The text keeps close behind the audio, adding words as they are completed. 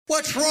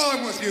What's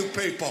wrong with you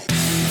people?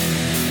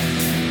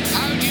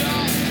 How do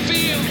y'all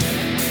feel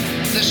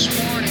this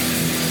morning?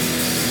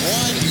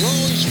 Why do you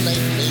always make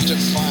me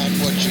define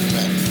what you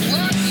meant?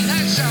 What?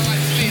 That's how I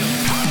feel.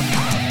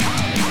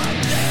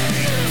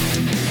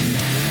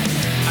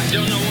 I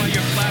don't know why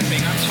you're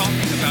clapping. I'm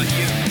talking about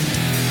you.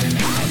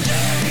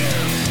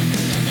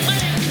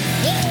 Make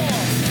war!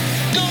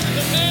 Go to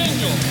the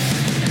manual!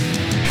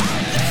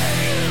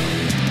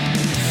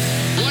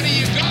 What do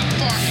you got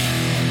for me?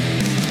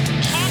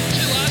 Talk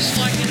to us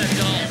like an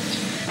adult.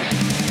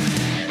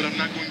 But I'm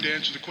not going to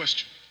answer the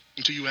question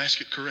until you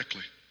ask it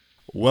correctly.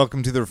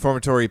 Welcome to the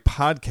Reformatory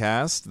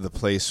Podcast, the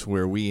place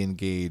where we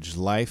engage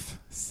life,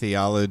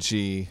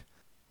 theology,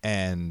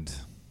 and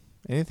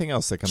anything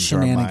else that comes to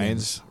our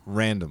minds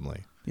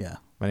randomly. Yeah.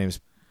 My name is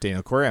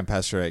Daniel Corey. I'm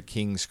pastor at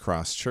King's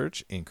Cross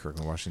Church in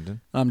Kirkland,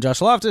 Washington. I'm Josh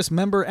Loftus,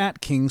 member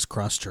at King's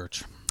Cross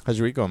Church. How's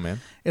your week going,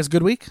 man? It's a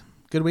good week.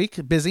 Good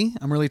week. Busy.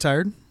 I'm really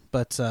tired,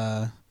 but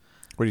What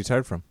are you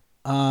tired from?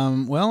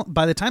 well,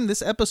 by the time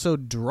this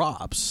episode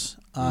drops,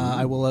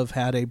 I will have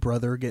had a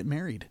brother get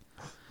married.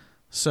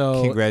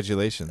 So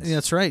Congratulations.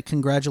 That's right.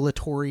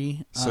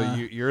 Congratulatory. So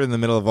you're in the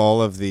middle of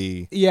all of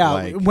the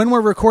when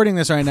we're recording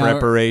this right now,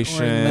 preparation.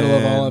 we're in the middle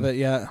of all of it.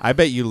 Yeah. I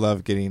bet you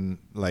love getting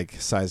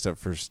sized up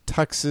for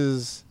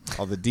tuxes,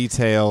 all the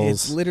details.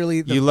 It's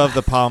literally you love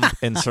the pomp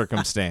and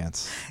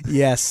circumstance.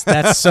 Yes,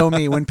 that's so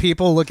me. When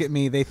people look at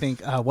me, they think,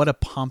 "What a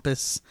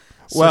pompous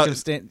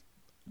circumstance."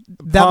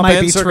 That Pomp might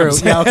and be true.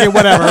 circumstance. Yeah. Okay.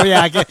 Whatever.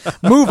 Yeah. Okay.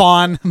 Move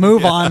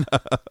on.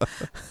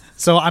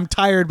 So I'm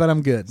tired, but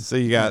I'm good. So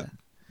you got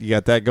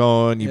that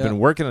going. You've Yep. been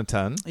working a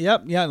ton.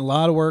 Yep. Yeah. A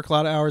lot of work. A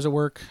lot of hours of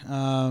work.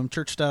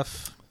 Church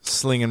stuff.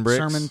 Slinging bricks.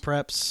 Sermon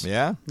preps.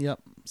 Yeah? Yep.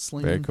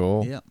 Slinging. Very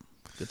cool. Yep.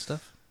 Good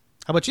stuff.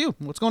 How about you?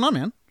 What's going on,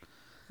 man?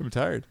 I'm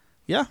tired.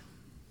 Yeah.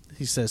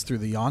 He says through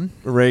the yawn.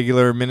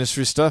 Regular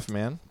ministry stuff,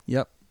 man.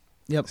 Yep.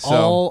 Yep. So-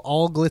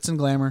 all glitz and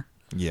glamour.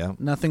 Yeah.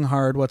 Nothing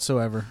hard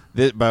whatsoever.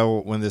 By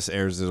when this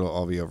airs, it'll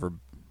all be over.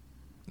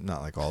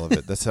 Not like all of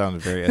it. That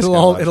sounded very It'll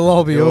all be It'll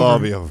over. all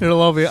be over.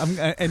 It'll all be. I'm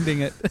ending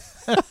it.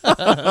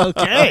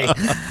 Okay.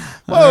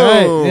 Whoa.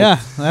 All right. Yeah.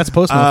 That's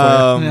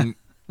postman for you.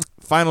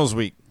 Finals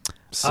week.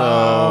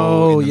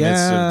 So in the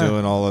midst yeah. of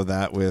doing all of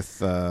that with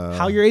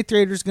How your eighth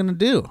graders going to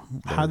do?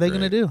 How are they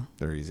going to do?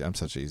 They're easy. I'm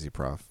such an easy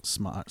prof.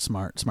 Smart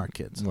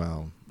kids.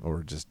 Well,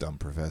 or just dumb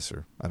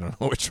professor. I don't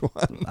know which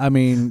one. I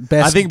mean,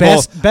 best. I think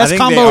best both. I think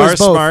combo they are is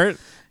both. smart.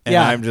 And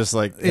Yeah. I'm just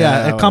like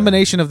Yeah, a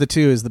combination of the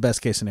two is the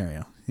best case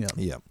scenario. Yeah,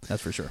 Yeah,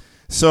 that's for sure.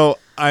 So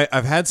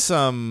I've had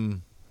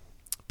some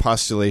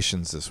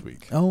postulations this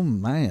week. Oh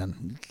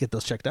man, get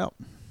those checked out.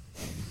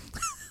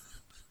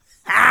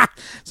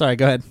 Sorry,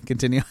 go ahead.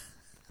 Continue.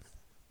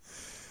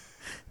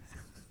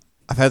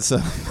 I've had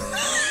some.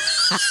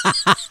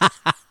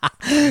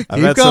 Keep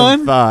had going.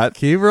 some thought.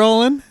 Keep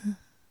rolling.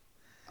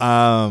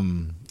 I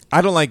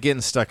don't like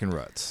getting stuck in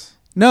ruts.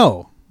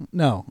 No.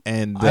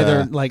 And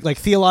Either like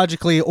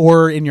theologically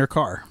or in your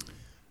car.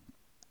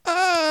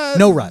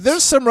 No ruts.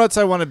 There's some ruts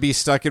I want to be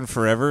stuck in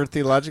forever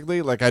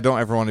theologically. Like I don't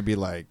ever want to be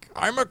like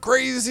I'm a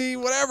crazy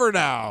whatever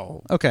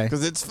now. Okay.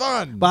 Because it's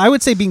fun. But I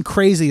would say being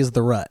crazy is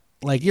the rut.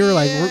 Like you're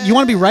like you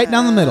want to be right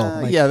down the middle.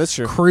 Like yeah, that's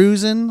true.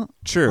 Cruising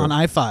True. on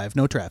I-5,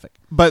 no traffic.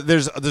 But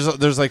there's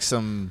like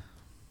some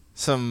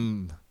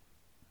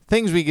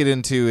things we get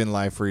into in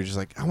life where you're just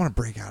like I want to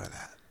break out of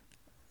that.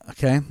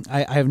 Okay,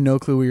 I have no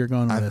clue where you're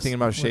going with I'm this. thinking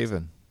about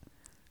shaving.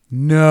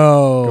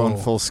 No. Going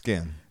full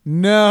skin.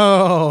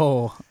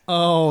 No.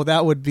 Oh,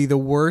 that would be the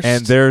worst.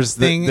 And there's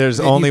thing there's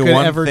that only you could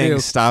one ever thing do.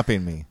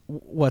 stopping me.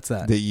 What's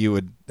that? That you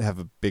would have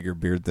a bigger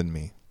beard than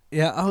me.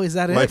 Yeah. Oh, is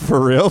that it? Like for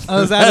real?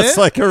 Oh, is that That's it?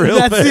 like a real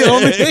That's thing. the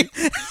only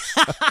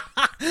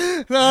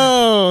thing.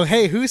 Oh,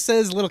 hey, who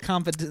says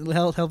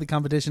healthy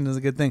competition is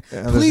a good thing?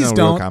 Yeah, there's Please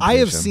no real don't. I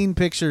have competition. seen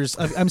pictures.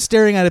 I'm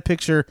staring at a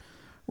picture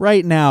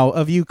right now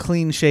of you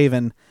clean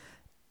shaven,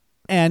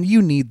 and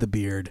you need the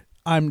beard.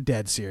 I'm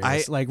dead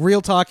serious. Like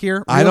real talk here.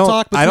 Real I don't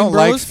talk between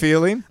like bros.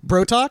 feeling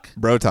Bro talk.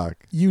 bro talk.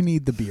 You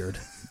need the beard.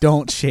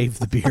 Don't shave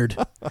the beard.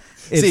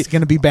 It's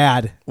going to be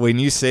bad. When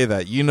you say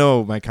that, you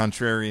know my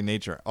contrary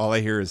nature. All I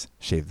hear is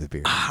shave the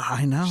beard.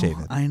 I know. Shave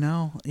it. I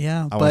know.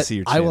 Yeah, I wanna but see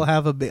your I will chin.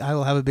 have I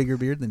will have a bigger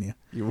beard than you.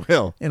 You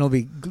will. It'll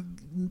be.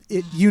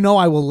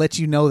 I will let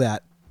you know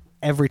that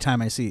every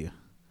time I see you.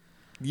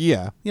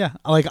 Yeah. Yeah,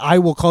 like I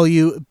will call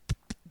you,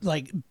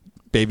 like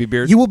Baby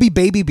beard. you will be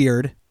baby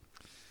beard,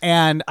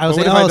 and I was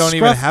But like, what if I oh, don't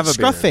scruff, even have a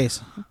scruff beard?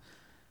 face.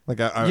 Like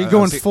You're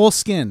going full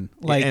skin,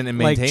 like and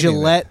like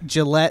maintaining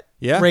Gillette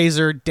Yeah.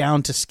 razor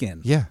down to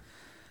skin. Yeah.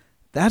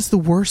 That's the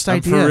worst I'm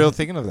idea. for real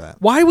thinking of that.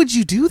 Why would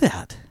you do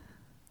that?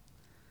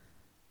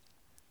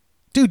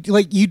 Dude,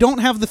 like you don't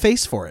have the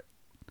face for it.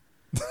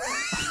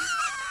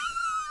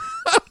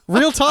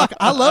 Real talk,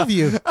 I love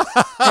you.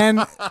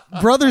 And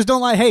brothers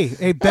don't like,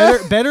 hey, better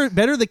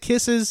the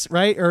kisses,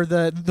 right? Or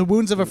the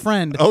wounds of a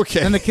friend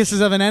than the kisses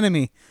of an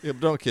enemy. Yeah,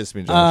 don't kiss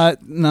me, Josh.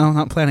 No,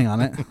 not planning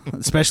on it.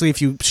 Especially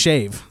if you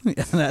shave.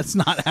 That's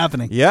not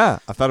happening. Yeah,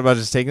 I thought about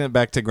just taking it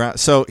back to ground.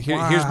 So here's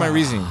my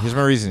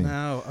reasoning.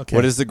 No, okay.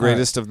 What is the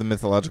greatest of the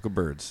mythological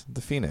birds?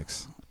 The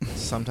phoenix.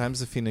 sometimes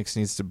the phoenix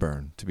needs to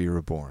burn to be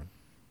reborn,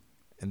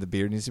 and the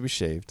beard needs to be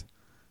shaved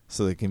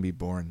so that it can be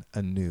born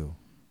anew.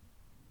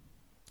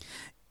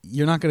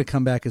 You're not going to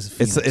come back as a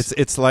phoenix.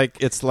 It's like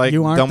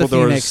You aren't the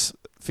Dumbledore's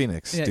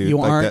phoenix, Yeah, dude. you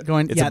like aren't that.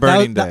 going. It's Yeah, a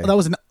burning day. that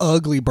was an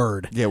ugly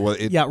bird. Yeah, well,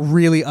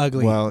 really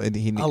ugly. Well,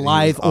 he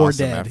alive was or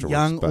awesome dead, afterwards,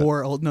 young but-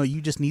 or old. No,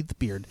 you just need the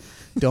beard.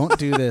 Don't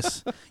do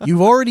this.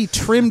 You've already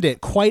trimmed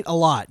it quite a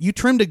lot. You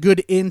trimmed a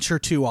good inch or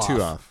two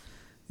off.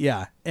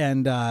 Yeah,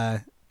 and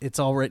it's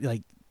already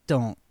like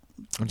don't.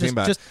 I'm thinking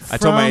about. I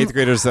told my 8th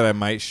graders that I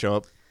might show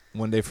up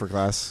one day for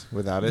class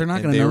without it. They're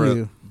not going to know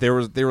you. They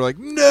were like,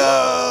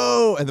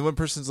 no, and then one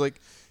person's like,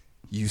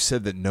 you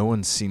said that no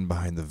one's seen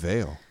behind the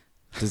veil.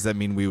 Does that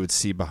mean we would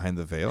see behind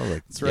the veil?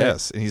 Like, that's right.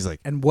 Yes. And he's like,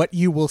 and what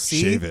you will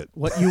see, shave it.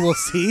 What you will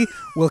see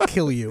will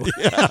kill you.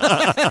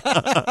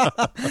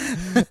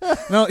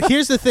 No,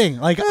 here's the thing.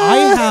 Like,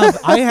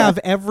 I have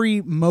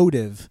every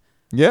motive.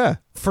 Yeah.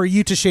 For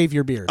you to shave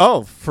your beard.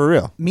 Oh, for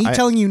real. Me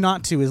telling you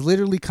not to is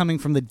literally coming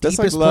from the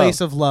deepest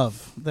place of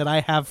love that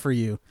I have for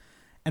you,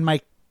 and my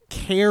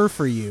care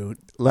for you.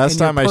 Last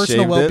time I shaved it,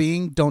 personal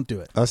well-being. Don't do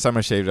it. Last time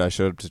I shaved it, I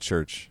showed up to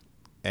church.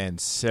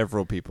 And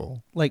several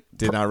people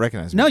did not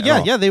recognize me. No,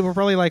 yeah, they were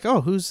probably like,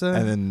 "Oh, who's?"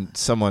 And then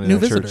someone in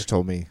the church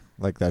told me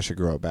like that I should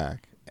grow it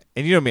back.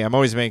 And you know me, I'm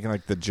always making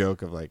like the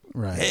joke of like,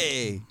 right.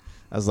 "Hey,"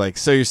 I was like,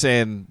 "So you're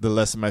saying the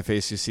less of my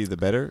face you see, the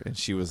better?" And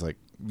she was like,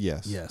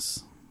 "Yes,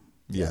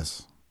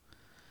 yes."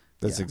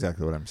 That's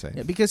exactly what I'm saying.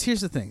 Yeah, because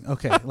here's the thing.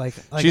 Okay, like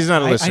she's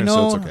not a listener, I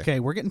know, so it's okay. Okay,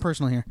 we're getting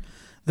personal here.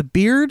 The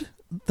beard,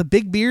 the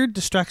big beard,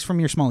 distracts from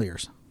your small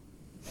ears.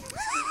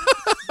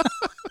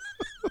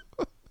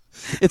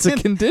 It's a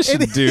condition,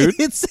 dude.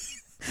 It's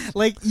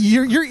like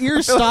your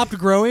ears stopped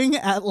growing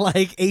at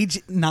like age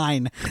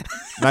 9.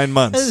 9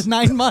 months.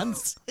 9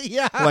 months.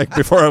 Yeah. Like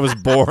before I was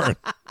born.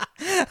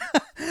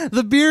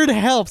 The beard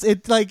helps.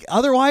 It like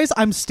otherwise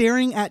I'm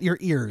staring at your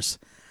ears.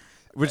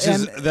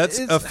 That's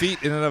a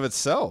feat in and of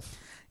itself.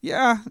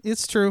 Yeah,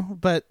 it's true.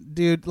 But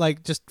dude,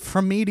 like just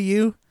from me to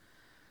you,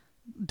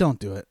 don't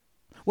do it.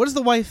 What does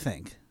the wife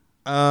think?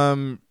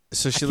 So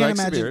she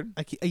likes the beard.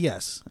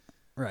 Yes.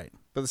 Right.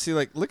 But see,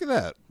 like, look at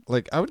that.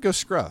 Like, I would go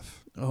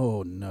scruff.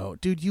 Oh no,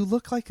 dude, you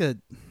look like a.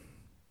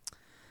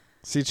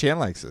 See, Chan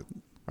likes it.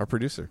 Our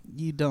producer.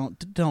 You don't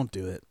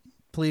do it,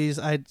 please.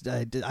 I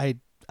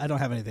don't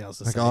have anything else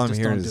to say. All I'm just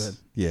hearing don't is do it.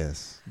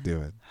 yes,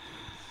 do it.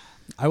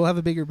 I will have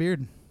a bigger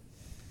beard.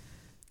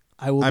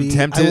 I'm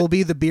tempted. I will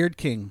be the beard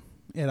king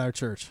at our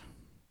church.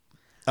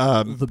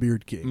 The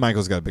beard king.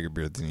 Michael's got a bigger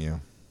beard than you.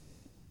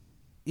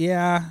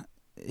 Yeah,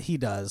 he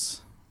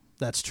does.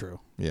 That's true.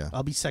 Yeah,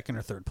 I'll be second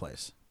or third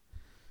place.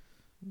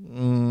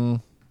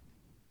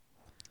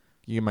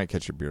 You might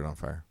catch your beard on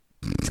fire.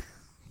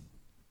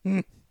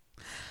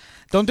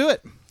 Don't do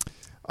it.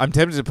 I'm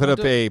tempted to put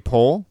up a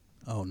poll.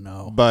 Oh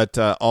no! But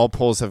all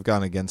polls have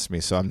gone against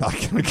me, so I'm not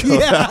going to go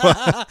that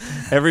way.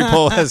 Every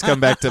poll has come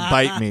back to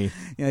bite me.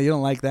 Yeah, you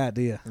don't like that,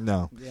 do you?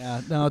 No.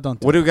 Yeah, no,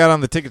 don't. What do we got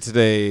on the ticket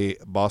today,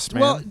 boss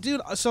man? Well,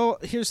 dude. So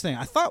here's the thing.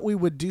 I thought we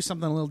would do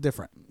something a little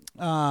different.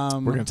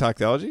 We're going to talk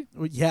theology?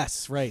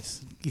 Yes, right.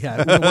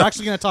 Yeah, we're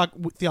actually going to talk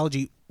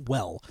theology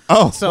well.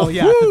 Oh, so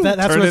yeah,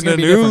 that's turn what's going to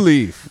be new different.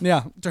 Leaf.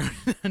 Yeah, turn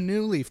a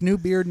new leaf, new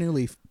beard, new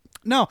leaf.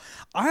 No,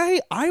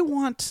 I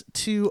want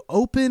to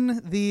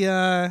open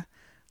the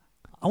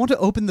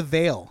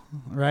veil.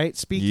 Right.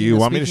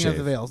 Speaking of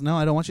the veils. No,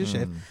 I don't want you to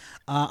shave.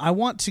 I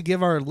want to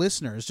give our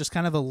listeners just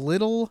kind of a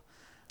little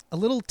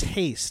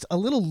taste, a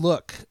little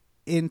look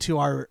into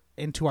our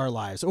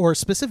lives, or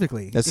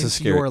specifically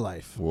into your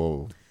life.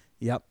 Whoa.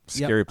 Yep.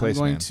 Scary place,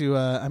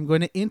 I'm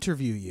going to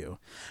interview you.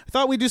 I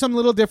thought we'd do something a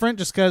little different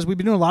just because we've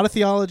been doing a lot of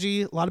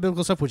theology, a lot of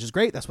biblical stuff, which is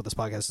great. That's what this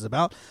podcast is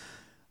about.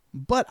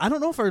 But I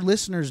don't know if our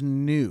listeners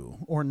knew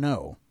or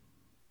know.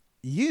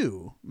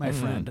 You, my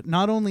friend,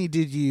 not only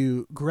did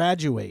you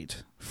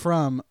graduate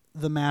from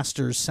the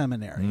Master's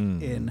Seminary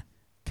in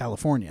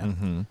California.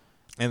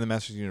 And the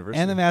Master's University.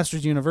 And the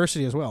Master's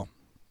University as well.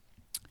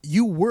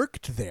 You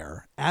worked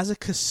there as a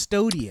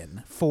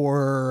custodian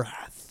for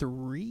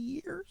 3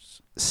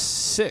 years?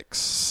 6.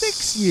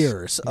 6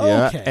 years.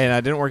 Yeah, okay. and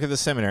I didn't work at the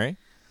seminary.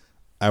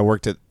 I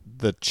worked at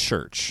the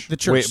church. The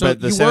church. Wait, so but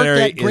the you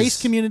seminary worked at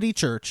Grace Community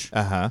Church.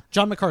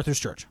 John MacArthur's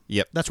church.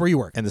 Yep. That's where you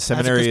work. And the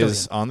seminary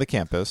is on the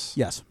campus.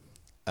 Yes.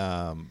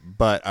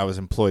 But I was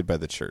employed by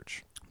the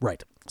church.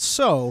 Right.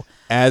 So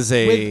as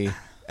a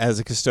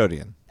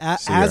custodian.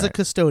 As a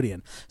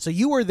custodian. So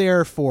you were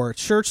there for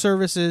church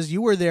services,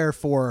 you were there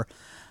for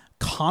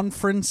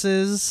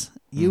conferences,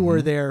 you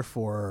were there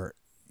for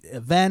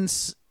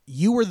events,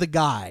 you were the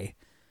guy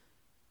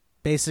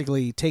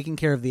basically taking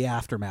care of the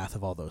aftermath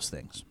of all those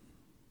things.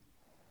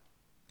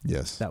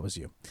 Yes. That was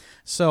you.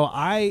 So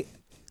I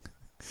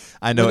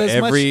know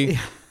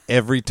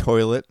every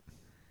toilet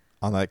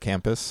on that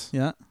campus.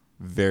 Yeah.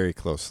 Very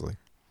closely.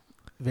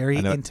 Very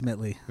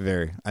intimately.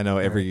 Very. I know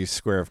every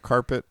square of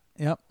carpet.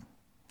 Yep.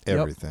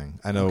 Everything.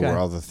 I know where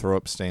all the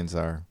throw-up stains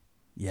are.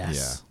 Yes.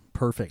 Yeah.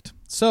 Perfect.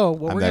 So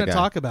what we're going to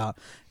talk about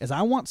is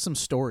I want some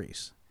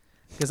stories.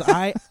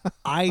 because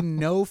I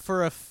know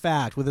for a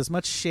fact, with as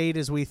much shade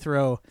as we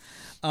throw,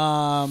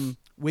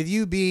 with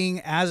you being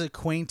as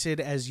acquainted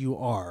as you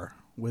are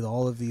with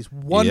all of these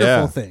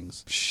wonderful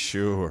things.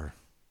 Sure.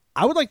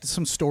 I would like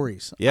some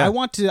stories. Yeah. I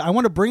want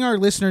to bring our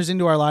listeners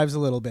into our lives a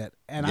little bit,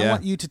 and I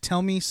want you to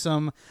tell me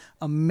some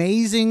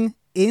amazing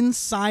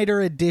Insider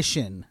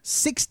Edition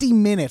 60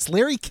 minutes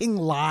Larry King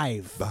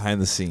live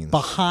Behind the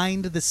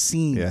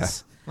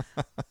scenes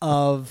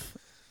of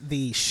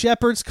the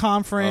Shepherd's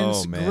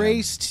Conference,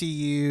 Grace to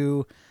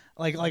You,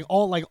 like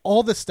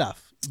all the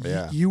stuff.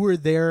 Yeah. You were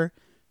there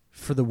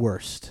for the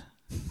worst.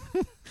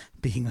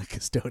 Being a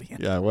custodian.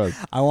 Yeah, I was.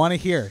 I want to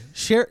hear.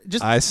 Share.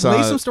 Just lay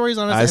some stories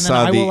on us, I and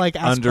saw then I the will ask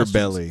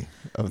underbelly questions.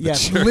 of the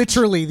Yes, church.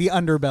 literally the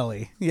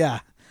underbelly. Yeah,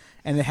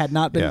 and it had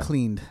not been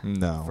cleaned.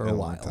 No, for in a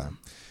long while. time.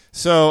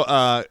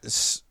 So,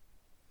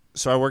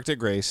 so I worked at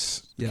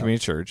Grace Community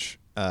Church.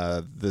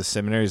 The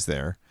seminary's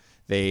there.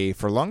 They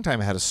for a long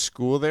time had a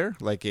school there,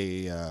 like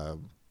a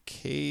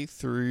K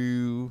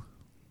through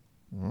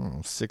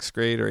 6th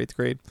grade or 8th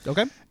grade.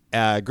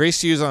 Okay. Grace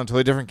to You is on a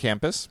totally different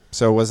campus,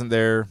 so wasn't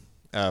there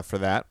for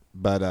that.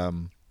 But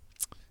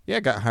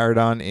got hired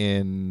on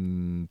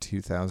in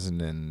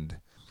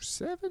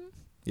 2007.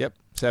 Yep,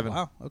 7.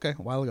 Wow. Okay,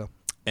 a while ago.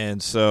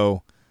 And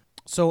so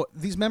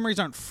these memories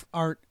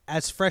aren't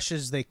as fresh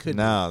as they could.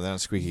 No, they're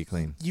not squeaky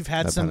clean. You've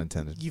had No some. pun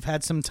intended. You've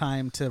had some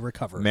time to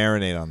recover.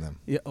 Marinate on them.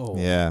 Yeah. Oh.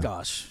 Yeah.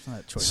 Gosh.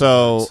 That choice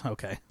So of words.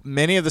 Okay.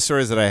 Many of the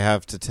stories that I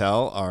have to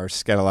tell are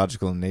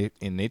scatological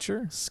in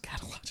nature.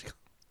 Scatological.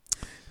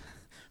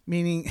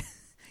 Meaning,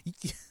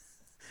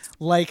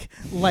 like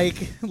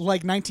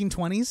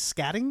 1920s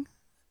scatting.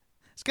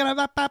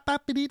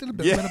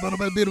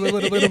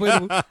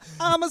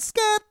 I'm a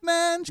scat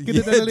man.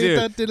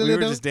 Yeah, dude. We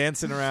were just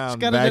dancing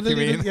around,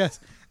 vacuuming. Yes,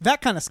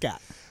 that kind of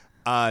scat.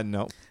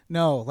 No.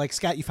 No, like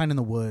scat you find in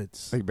the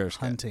woods, Like bear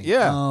scat. hunting.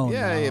 Yeah, Oh,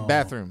 yeah, no.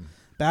 bathroom.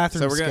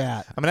 Bathroom So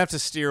scat. I'm gonna have to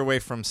steer away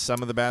from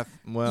some of the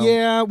Well,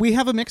 Yeah, we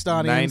have a mixed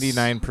audience.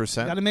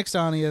 99%. Got a mixed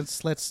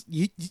audience. Here's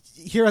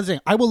the thing.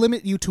 I will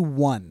limit you to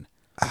one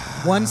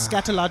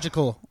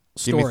scatological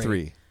story. Give me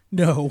 3.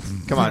 No.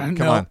 Come on,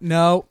 come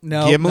No, on.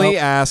 No. Gimli no.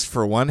 asked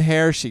for 1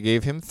 hair. She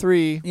gave him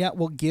 3. Yeah,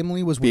 well,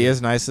 Gimli was Be weird.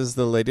 as nice as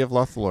the Lady of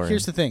Lothlorien.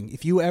 Here's the thing.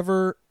 Have you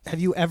ever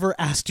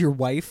asked your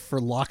wife for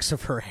locks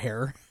of her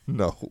hair?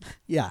 No.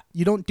 Yeah,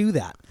 you don't do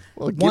that.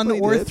 Well, 1 Gimli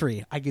or did.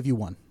 3. I give you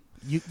 1.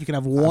 You can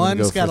have gonna one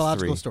go for scatological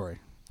 3. story.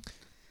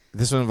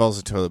 This one involves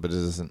a toilet, but it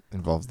doesn't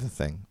involve the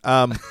thing.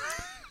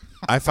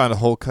 I found a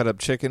whole cut up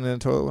chicken in a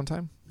toilet one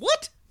time.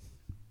 What?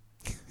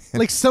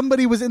 Like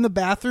somebody was in the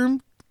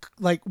bathroom.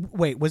 Like,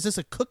 wait, was this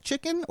a cooked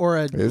chicken or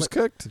a? It was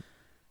cooked.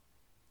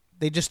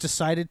 They just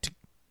decided to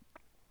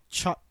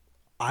chop.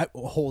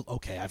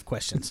 Okay, I have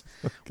questions.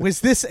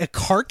 Was this a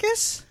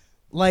carcass,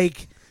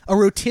 like a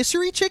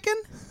rotisserie chicken,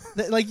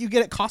 that like you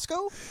get at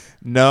Costco?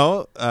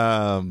 No,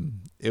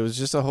 it was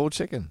just a whole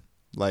chicken.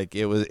 Like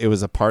it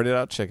was a parted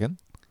out chicken.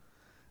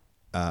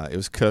 It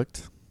was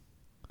cooked,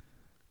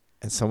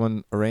 and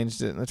someone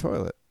arranged it in the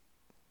toilet.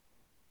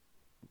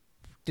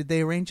 Did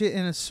they arrange it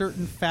in a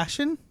certain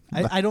fashion?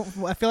 I don't.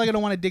 I feel like I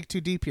don't want to dig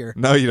too deep here.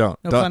 No, you don't.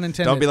 No don't, pun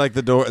intended. Don't be like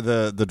the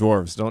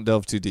dwarves. Don't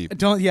delve too deep.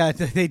 Don't. Yeah,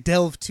 they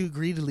delve too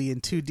greedily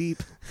and too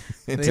deep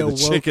Into They the awoke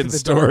chicken the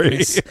story.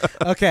 darkness.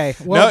 Okay.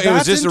 Well, No, it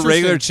was that's just a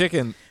regular interesting.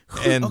 chicken.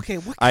 And Okay,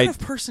 what kind of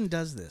person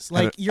does this?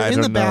 Like, you're I in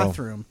the don't know.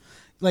 bathroom,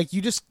 like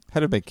you just How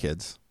to make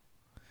kids.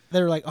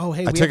 they're like, oh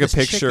hey, I we took a have this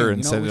picture chicken. and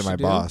You know sent what it to we my should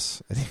do?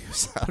 boss. And he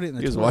was, Put it in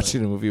the he was toilet.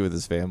 watching a movie with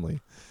his family.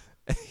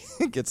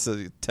 He gets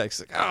a text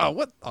like, "Oh,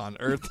 what on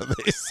earth are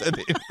they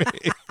sending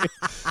me?"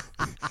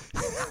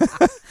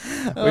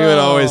 We would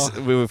always,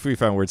 if we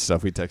found weird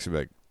stuff, we'd text him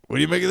like, "What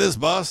do you make of this,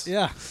 boss?"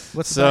 Yeah.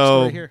 What's the So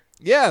backstory here?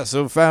 yeah,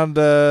 so found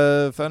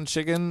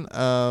chicken.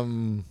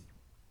 I'm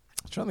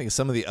trying to think of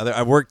some of the other.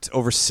 I worked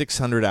over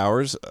 600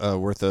 hours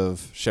worth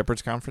of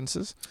Shepherd's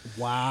conferences.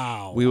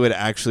 Wow. We would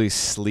actually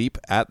sleep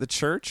at the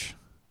church.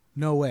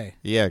 No way.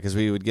 Yeah, because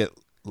we would get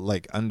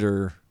like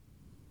under.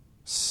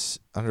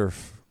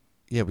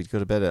 Yeah, we'd go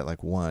to bed at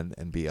like 1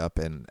 and be up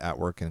and at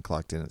work and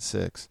clocked in at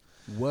 6.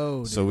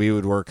 Whoa. So we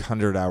would work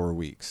 100-hour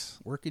weeks.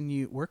 working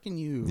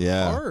you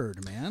Yeah.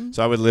 hard, man.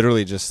 So I would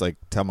literally just like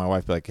tell my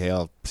wife, like, "Hey,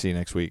 I'll see you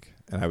next week,"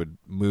 and I would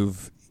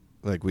move.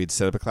 Like we'd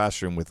set up a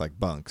classroom with like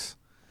bunks,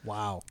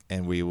 Wow.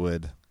 and we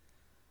would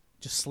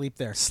Just sleep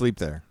there sleep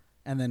there.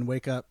 and then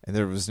wake up. And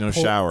there was no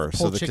pull- shower, pull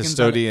so the chickens out of-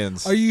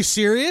 custodians. Are you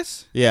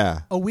serious?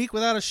 Yeah, A week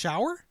without a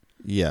shower?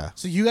 yeah.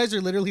 So you guys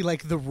are literally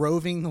like the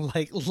roving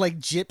like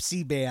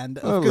gypsy band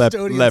of Well,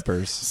 custodians.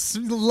 lepers.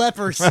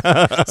 Lepers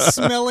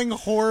smelling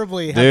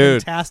horribly, having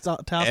Dude. tossed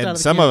out of the And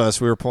some camp. of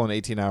us, we were pulling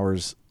 18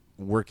 hours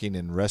working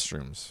in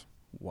restrooms.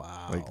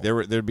 Wow. Like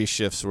there'd be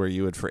shifts where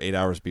you would for 8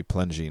 hours be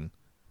plunging,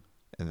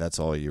 and that's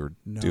all you were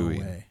No doing.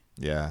 way.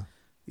 Yeah,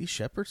 These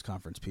Shepherd's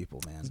Conference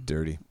people, man. it's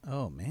dirty.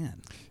 Oh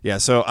man. Yeah,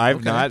 so I've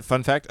Okay. not.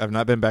 Fun fact: I've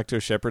not been back to a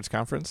Shepherd's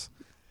conference.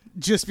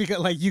 Just because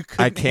like you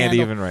couldn't I can't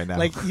handle- even right now.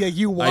 Like yeah,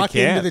 you walk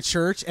can't. into the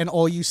church and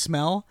all you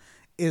smell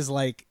is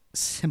like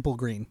simple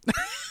green.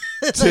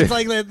 It's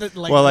like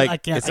I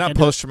can't. It's not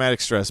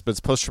post-traumatic stress, but it's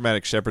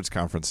post-traumatic shepherd's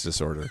conference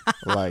disorder.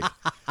 Like,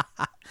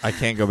 I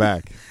can't go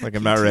back. Like,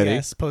 I'm not ready.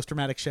 Yes,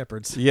 post-traumatic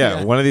shepherds.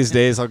 Yeah, one of these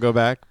days I'll go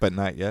back, but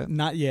not yet.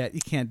 Not yet.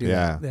 You can't do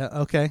that. Yeah.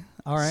 Okay.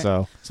 All right.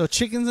 So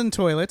chickens and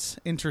toilets.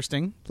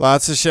 Interesting.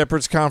 Lots of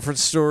shepherd's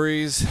conference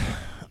stories.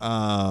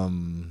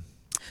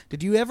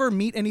 Did you ever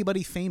meet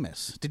anybody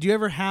famous? Did you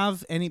ever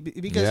have any?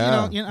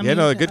 Because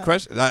good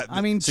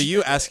question. So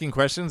you asking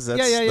questions?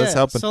 That's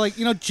helping. So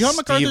John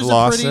MacArthur's Steve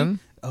Lawson.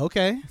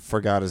 Okay.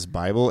 Forgot his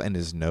Bible and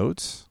his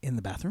notes in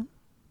the bathroom.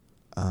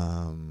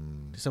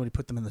 Did somebody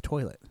put them in the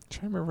toilet? I'm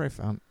trying to remember where I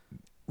found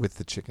with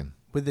the chicken.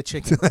 With the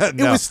chicken, It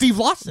was Steve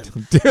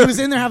Lawson. Dude. He was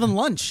in there having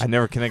lunch. I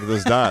never connected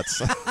those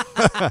dots.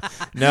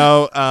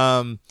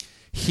 No,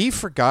 he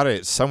forgot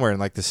it somewhere in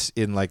one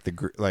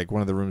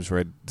of the rooms where I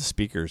had the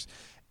speakers.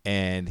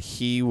 And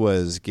he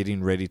was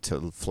getting ready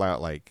to fly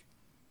out like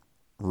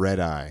red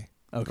eye,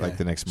 like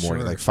the next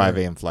morning, 5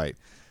 a.m. flight.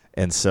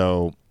 And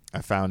so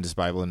I found his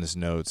Bible and his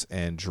notes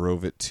and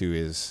drove it to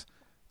his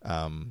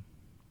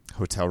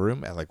hotel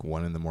room at like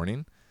 1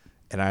 a.m.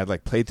 And I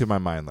had played through my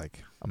mind, I'm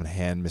going to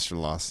hand Mr.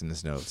 Lawson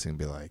his notes and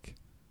be like,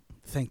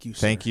 thank you, sir.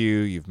 Thank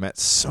you. You've meant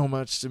so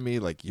much to me.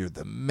 Like, you're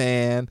the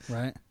man.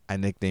 Right. I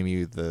nickname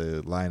you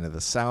the Lion of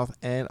the South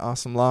and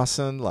Awesome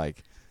Lawson.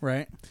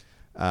 Right.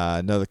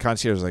 No, the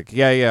concierge was like,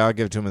 yeah, I'll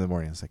give it to him in the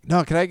morning. I was like,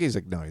 no, can I? He's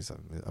like, no, he's like,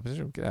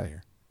 get out of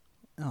here.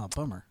 Oh,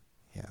 bummer.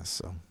 Yeah,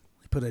 so.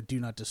 Put a do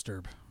not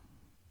disturb.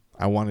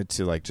 I wanted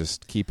to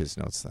just keep his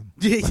notes then.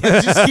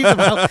 Just keep them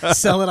out.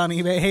 Sell it on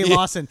eBay. Hey,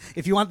 Lawson,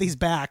 if you want these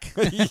back,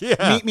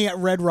 meet me at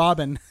Red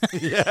Robin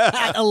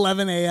at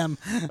 11 a.m.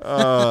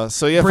 Found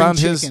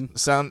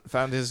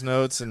his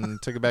notes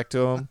and took it back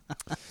to him.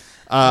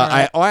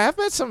 I have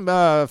met some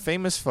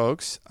famous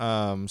folks.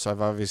 So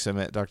I've obviously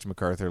met Dr.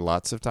 MacArthur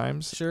lots of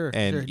times. Sure.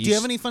 Do you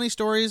have any funny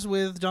stories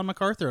with John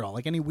MacArthur at all?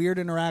 Like any weird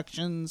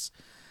interactions?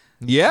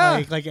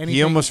 Yeah. Like anything,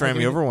 he almost ran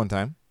me over one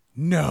time.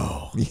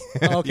 No.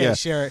 Okay. Yeah.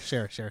 Share.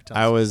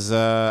 Tell us.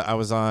 I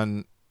was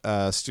on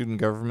student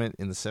government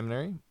in the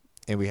seminary,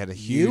 and we had a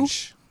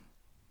huge.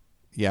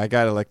 Yeah, I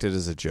got elected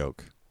as a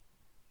joke.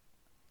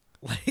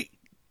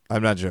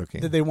 I'm not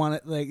joking. Did they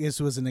want it this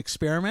was an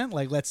experiment?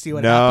 Let's see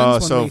what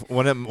happens.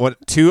 No,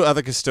 two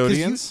other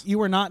custodians. You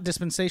were not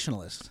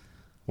dispensationalist.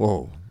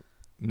 Whoa,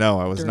 no,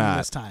 I was during not.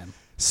 This time.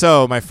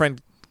 So my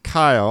friend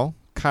Kyle,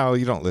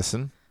 you don't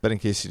listen, but in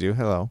case you do,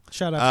 hello.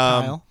 Shout out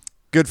to Kyle.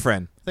 Good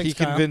friend. Thanks, he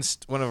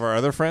convinced one of our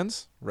other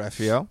friends,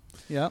 Raphael,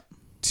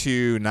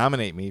 to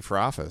nominate me for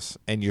office.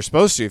 And you're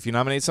supposed to, if you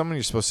nominate someone,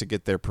 you're supposed to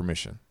get their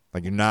permission.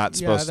 You're not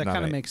supposed to nominate. Yeah, that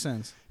kind of makes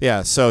sense.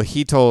 Yeah, so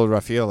he told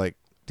Raphael,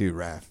 dude,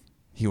 Raph,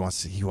 he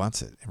wants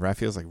it. And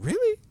Raphael's like,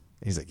 really?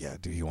 And he's like, yeah,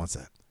 dude, he wants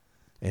that.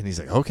 And he's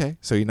like, okay.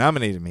 So he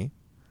nominated me.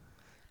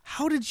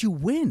 How did you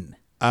win?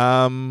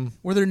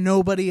 Were there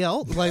nobody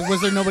else?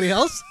 Was there nobody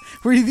else?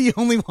 Were you the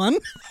only one?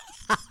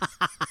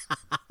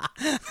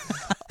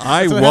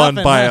 I won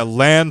by a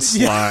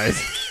landslide.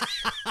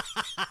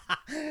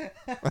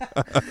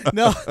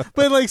 No,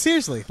 but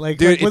seriously,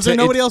 dude, was there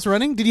nobody else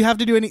running? Did you have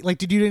to do any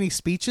did you do any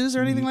speeches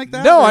or anything like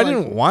that? No, I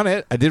didn't want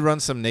it. I did run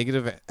some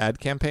negative ad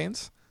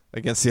campaigns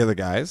against the other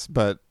guys,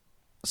 but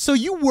so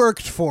you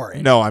worked for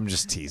it. No, I'm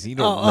just teasing. You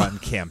don't run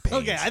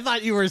campaigns. Okay, I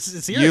thought you were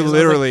serious. You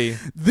literally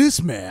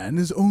this man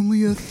is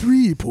only a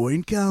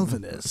 3-point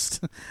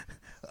Calvinist.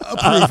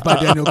 Approved by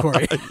Daniel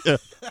Corey.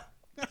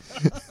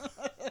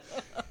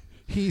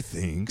 He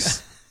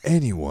thinks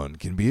anyone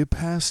can be a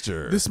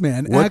pastor. This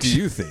man What do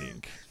you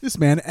think? This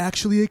man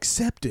actually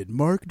accepted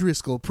Mark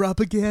Driscoll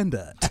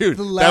propaganda. Dude,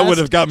 that would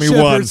have got me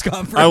one.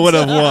 I would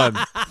have won.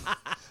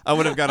 I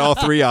would have got all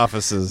 3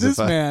 offices. This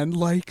man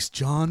likes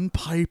John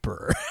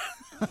Piper.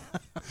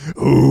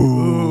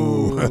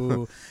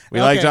 Ooh. We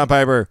like John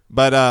Piper.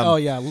 But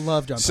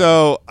love John Piper.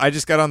 So I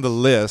just got on the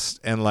list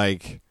and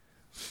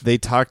they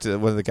talked to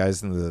one of the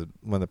guys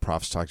when the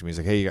profs talked to me. He's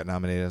like, hey, you got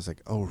nominated. I was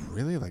like, oh,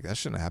 really? That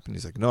shouldn't have happened.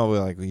 He's like,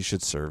 no, you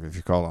should serve. If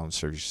you're called on to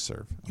serve, you should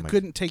serve. You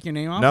couldn't take your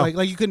name off? No.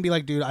 You couldn't be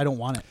like, dude, I don't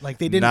want it.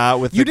 They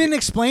didn't. You didn't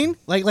explain?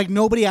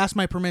 Nobody asked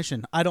my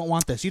permission. I don't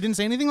want this. You didn't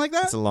say anything like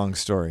that? It's a long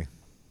story.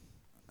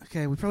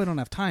 Okay, we probably don't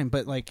have time,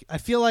 but I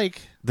feel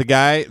like the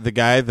guy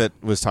that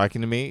was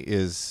talking to me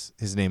his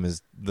name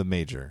is the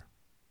Major.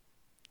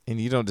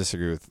 And you don't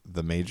disagree with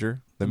the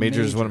Major. The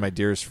Major is one of my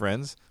dearest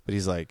friends, but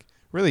he's like,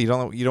 really, you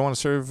don't want to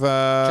serve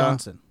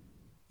Johnson?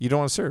 You don't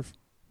want to serve?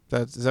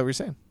 Is that what you're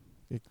saying?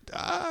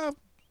 Oh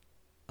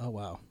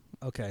wow.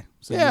 Okay,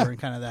 so yeah. you were in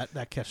kind of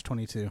that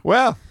catch-22.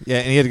 Well, yeah,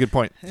 and he had a good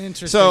point.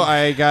 Interesting. So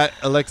I got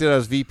elected. I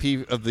was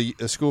VP of the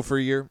school for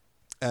a year,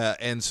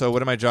 and so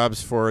one of my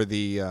jobs for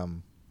the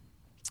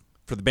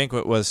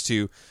banquet was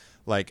to,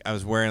 I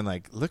was wearing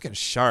looking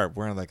sharp,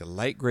 wearing a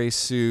light gray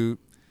suit,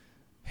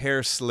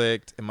 hair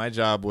slicked, and my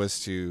job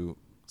was to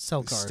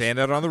sell cars, stand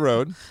out on the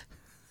road.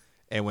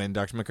 And when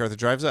Dr. MacArthur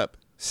drives up,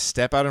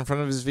 step out in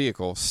front of his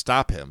vehicle,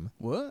 stop him.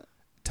 What?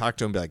 Talk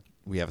to him, be like,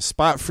 we have a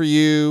spot for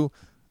you.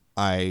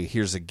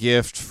 Here's a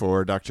gift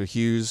for Dr.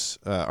 Hughes,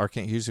 R.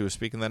 Kent Hughes, who was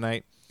speaking that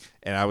night.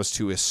 And I was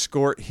to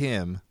escort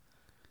him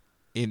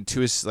into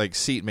his like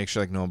seat and make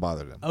sure like no one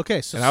bothered him.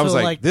 Okay, so and I was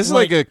so, like, this is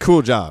like a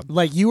cool job.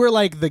 Like you were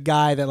like the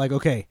guy that like,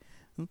 okay,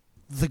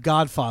 the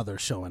Godfather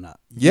showing up.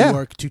 Yeah. You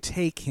are to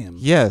take him.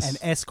 Yes. And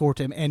escort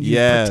him, and you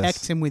Yes.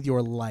 protect him with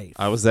your life.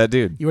 I was that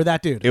dude. You were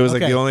that dude. It was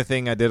like Okay. the only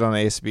thing I did on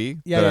ASB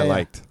Yeah, that yeah, I yeah.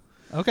 liked.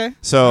 Okay.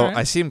 So All right.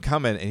 I see him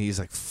coming, and he's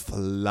like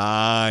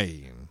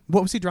flying.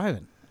 What was he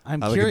driving? I'm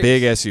Like curious. a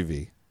big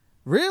SUV.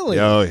 Really?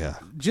 Oh, yeah.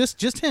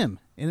 Just him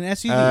in an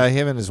SUV.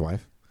 Him and his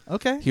wife.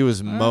 Okay. He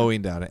was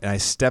mowing down it, and I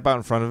step out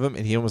in front of him,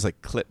 and he almost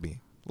like clipped me.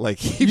 Like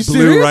he You blew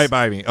serious? right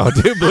by me. Oh,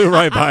 dude, blew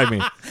right by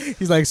me.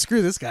 He's like,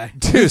 screw this guy.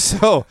 Dude,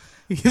 so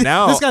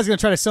now this guy's gonna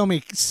try to sell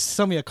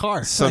me a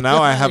car. So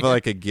now I have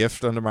like a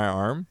gift under my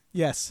arm,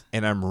 yes.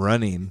 and I'm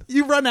running.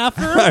 You run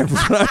after him,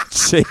 I'm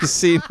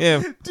chasing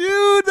him,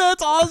 dude.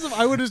 That's awesome.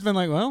 I would have just been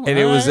like, well, and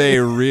it was a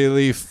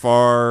really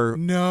far.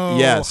 no.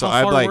 Yeah, so How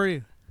I'm far were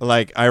you?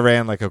 like I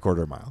ran like a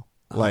quarter mile.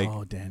 Like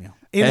oh, Daniel,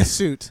 in a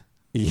suit,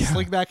 yeah.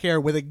 slick back hair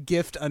with a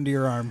gift under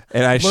your arm,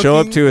 And I show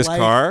up looking to his like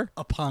car.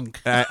 a punk.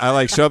 And I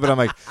like show up, and I'm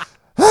like,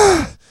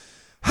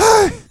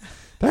 hi,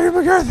 Dr.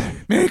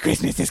 MacArthur. Merry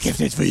Christmas. This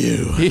gift is for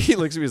you. He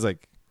looks at me. He's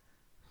like,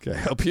 "Can I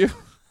help you?" I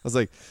was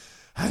like,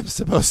 "I'm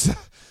supposed to.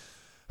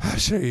 I'll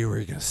show you where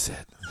you're gonna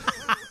sit."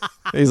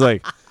 He's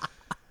like,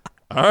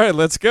 "All right,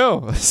 let's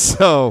go."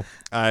 So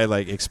I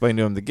like explained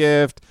to him the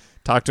gift,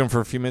 talked to him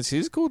for a few minutes.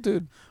 He's a cool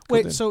dude. Cool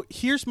Wait, dude. so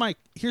here's my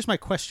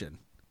question.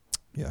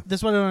 Yeah. This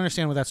is what I don't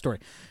understand with that story.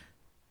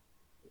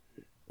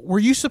 Were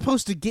you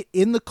supposed to get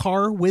in the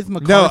car with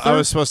MacArthur? No, I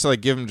was supposed to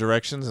like give him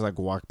directions and like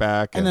walk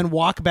back and then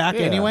walk back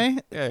Yeah. anyway?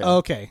 Yeah, yeah.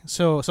 Okay.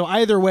 So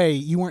either way,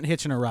 you weren't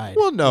hitching a ride.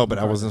 Well, no, but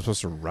I wasn't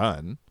supposed to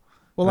run.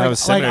 Well, I like, was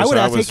seminary, I would so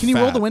I ask, hey, was can you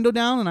roll fat. the window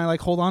down and I like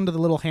hold on to the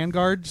little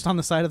handguard just on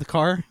the side of the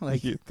car,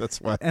 like,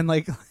 That's why. and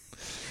like,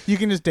 you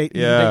can just date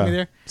Yeah. me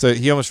there. So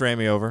he almost ran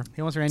me over.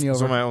 He almost ran you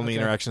Those over. were my only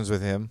Okay. interactions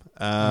with him.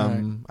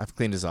 right. I've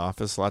cleaned his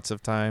office lots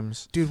of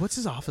times. Dude, what's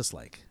his office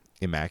like?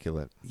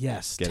 Immaculate.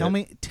 Yes. Get Tell it?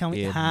 me.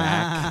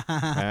 Immac.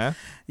 Huh?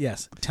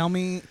 Yes. Tell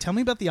me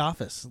about the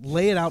office.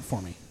 Lay it out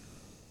for me.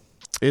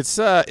 It's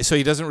so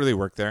he doesn't really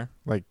work there.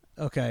 Like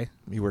Okay.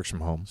 he works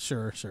from home.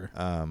 Sure.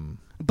 Oh.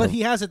 But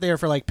he has it there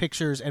for like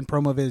pictures and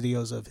promo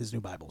videos of his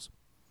new Bibles.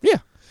 Yeah.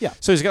 Yeah.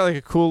 So he's got like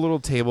a cool little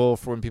table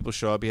for when people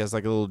show up. He has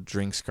like a little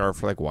drink scarf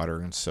for like water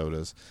and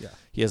sodas. Yeah.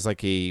 He has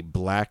like a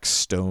black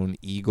stone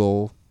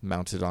eagle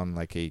mounted on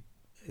like a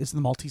Is it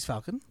the Maltese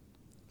Falcon?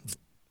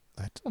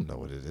 I don't know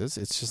what it is.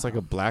 It's just like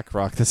a black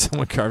rock that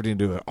someone carved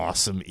into an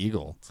awesome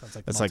eagle. Sounds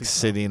like That's like Maltese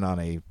sitting on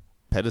a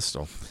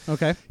pedestal.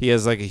 Okay. He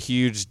has like a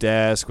huge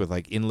desk with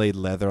like inlaid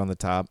leather on the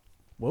top.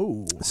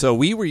 Whoa. So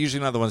we were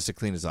usually not the ones to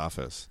clean his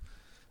office.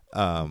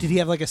 Did he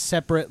have like a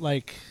separate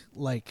like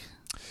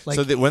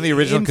So one of the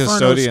original Inferno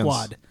custodians-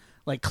 squad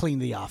like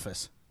cleaned the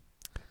office?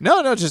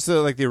 No, just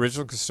like the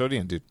original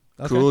custodian dude.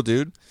 Okay. Cool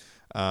dude.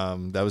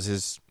 That was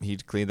his.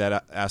 He'd clean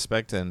that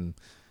aspect, and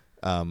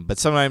but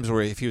sometimes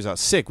where if he was out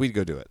sick, we'd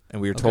go do it.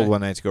 And we were told Okay.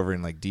 one night to go over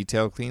and like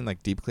detail clean,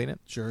 like deep clean it.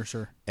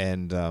 Sure.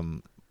 And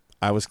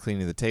I was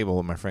cleaning the table,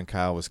 and my friend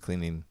Kyle was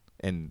cleaning.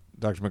 And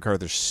Dr.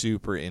 MacArthur's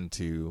super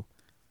into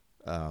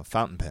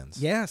fountain pens.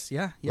 Yes.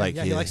 Yeah. Like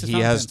he likes his he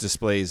fountain has pens.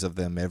 displays of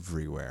them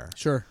everywhere.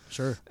 Sure.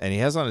 And he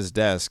has on his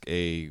desk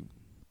a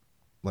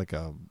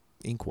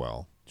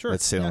inkwell. Sure,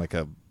 That's sitting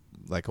yeah. on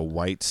like a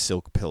white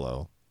silk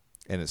pillow,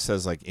 and it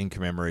says like in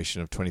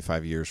commemoration of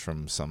 25 years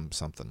from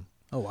something.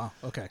 Oh wow.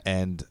 Okay.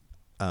 And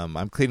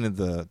I'm cleaning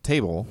the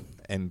table,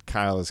 and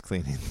Kyle is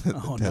cleaning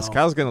the Oh, desk. no.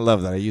 Kyle's gonna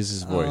love that I use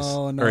his voice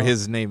Oh, no. or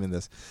his name in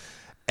this.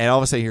 And all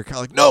of a sudden, you hear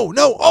Kyle like, "No, oh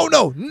no!"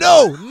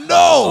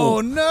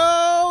 Oh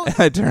no. And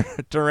I turn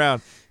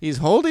around. He's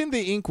holding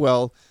the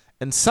inkwell,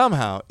 and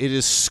somehow it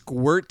is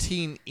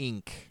squirting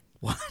ink.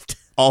 What?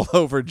 All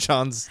over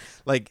John's,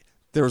 like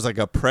there was like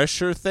a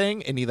pressure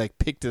thing, and he like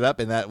picked it up,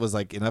 and that was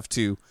like enough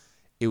to,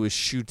 it was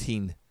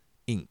shooting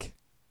ink.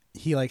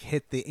 He like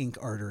hit the ink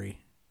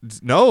artery.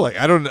 No, like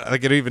I don't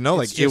even know.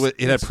 It's Like just-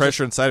 it had it's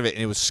pressure inside of it,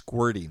 and it was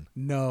squirting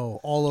No,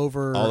 all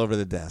over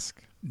the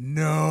desk.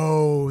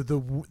 No, the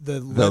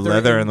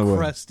leather and the wood.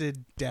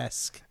 encrusted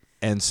desk.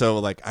 And so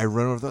like I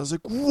run over there. I was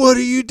like, "What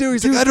are you doing?"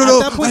 He's Dude, like, "I don't at know."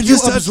 that point, I you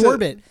just touched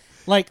absorb it.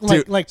 Like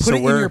Dude, put so it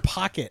in we're- your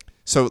pocket.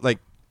 So like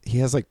he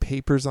has like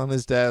papers on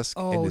his desk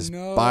Oh and his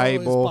no,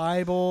 Bible. his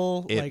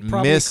Bible, It like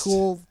probably missed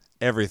cool.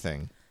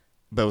 everything,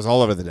 but it was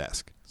all over the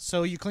desk.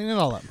 So you clean it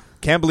all up.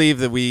 Can't believe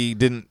that we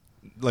didn't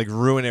like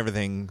ruin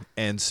everything.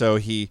 And so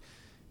he,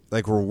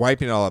 like, we're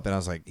wiping it all up, and I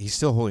was like, he's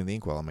still holding the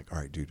inkwell. I'm like, all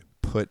right, dude,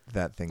 put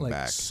that thing Like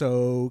back.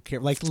 so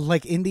careful,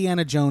 like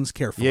Indiana Jones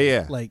careful.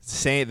 Yeah. Like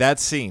saying that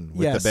scene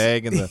with yes. the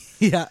bag and the.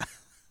 yeah.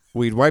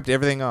 We'd wiped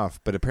everything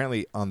off, but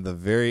apparently on the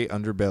very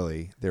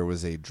underbelly there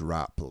was a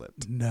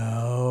droplet.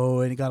 No,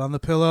 and he got on the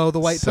pillow, the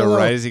white So pillow.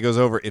 right as he goes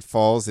over, it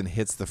falls and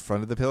hits the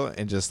front of the pillow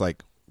and just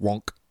like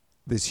wonk.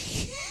 This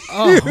huge,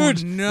 Oh,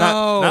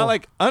 no. not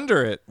like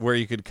under it where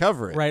you could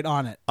cover it, right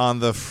on it. on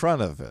the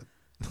front of it.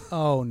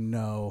 Oh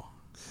no.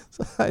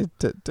 So I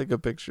took a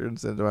picture and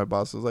sent it to my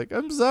boss. I was like,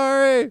 "I'm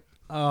sorry,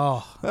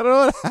 Oh, I don't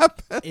know what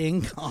happened."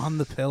 ink on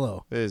the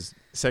pillow. His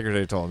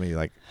secretary told me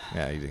like,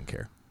 "Yeah, he didn't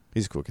care.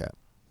 He's a cool cat."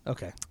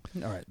 Okay.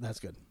 All right. That's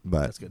good.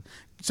 But that's good.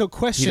 So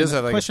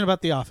question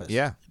about The Office.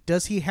 Yeah.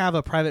 Does he have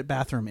a private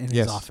bathroom in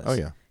his office? Oh,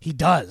 yeah. He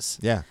does.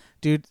 Yeah.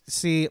 Dude,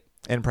 see,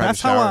 and private that's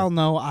shower. how I'll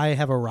know I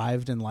have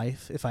arrived in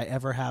life if I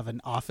ever have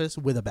an office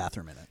with a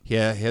bathroom in it.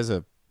 Yeah, he has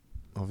a.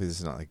 Hopefully, this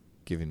is not like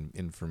giving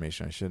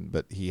information I shouldn't,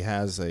 but he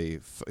has a.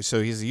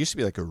 So he used to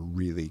be like a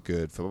really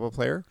good football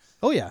player.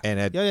 Oh yeah, and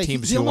had he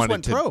teams who almost wanted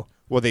went to. Pro.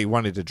 Well, they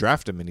wanted to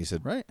draft him, and he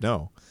said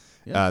no.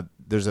 Yeah.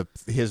 There's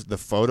the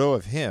photo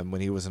of him when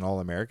he was an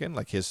All-American,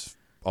 like his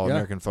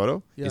All-American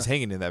photo, is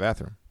hanging in that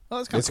bathroom. Oh,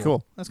 that's kind of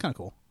cool. That's kind of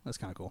cool. That's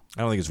kind of cool.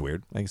 I don't think it's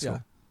weird. I think it's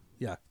cool.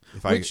 Yeah.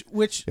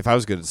 If I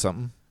was good at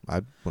something,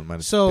 I wouldn't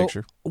mind a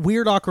picture.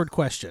 Weird, awkward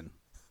question.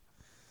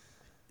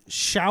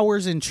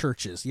 Showers in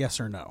churches, yes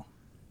or no?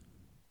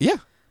 Yeah.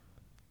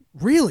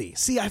 Really?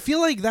 See, I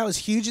feel like that was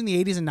huge in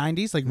the 80s and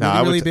 90s, like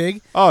really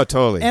big. Oh,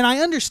 totally. And I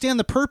understand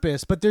the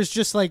purpose, but there's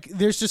just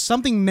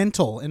something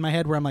mental in my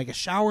head where I'm like, a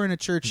shower in a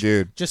church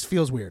just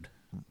feels weird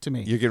to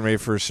me. You're getting ready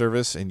for a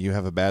service and you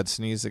have a bad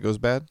sneeze that goes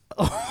bad?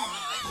 What?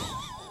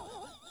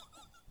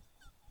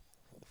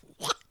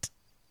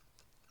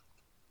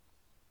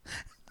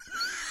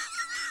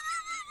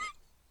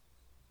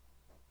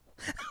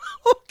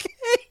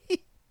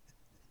 Okay.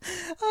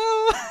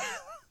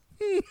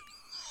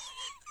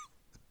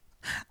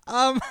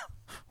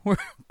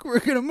 We're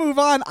gonna move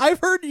on. I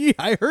heard you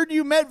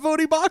met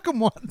Vody Bakum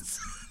once.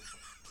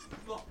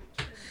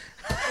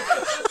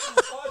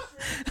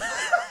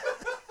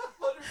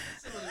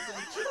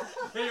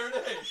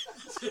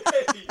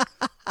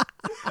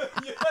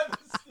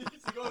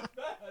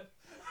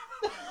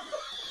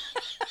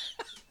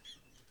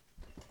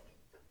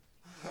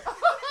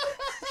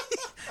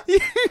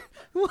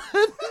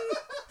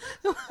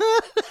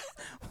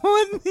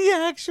 What in the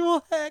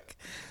actual heck?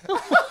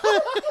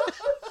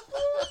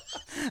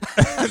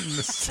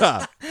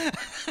 Stop.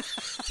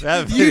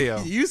 That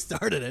video. You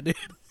started it,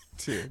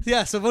 dude.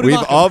 Yeah, so Vody We've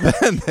Bakum. all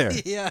been there.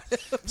 Yeah.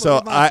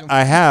 So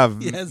I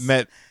have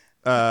met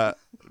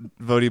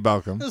Vody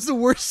Bakum. That was the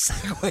worst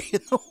segue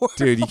in the world.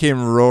 Dude, you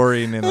came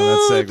roaring in on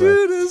that segue.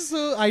 Dude,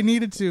 I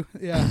needed to.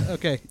 Yeah,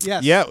 okay.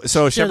 Yes. Yeah,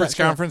 so Shepherd's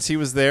Conference, he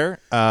was there.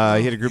 He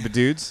had a group of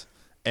dudes.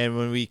 And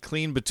when we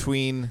clean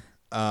between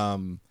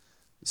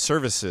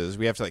services,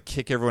 we have to like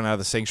kick everyone out of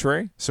the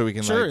sanctuary so we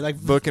can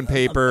like book and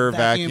paper,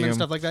 vacuum and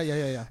stuff like that.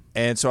 Yeah.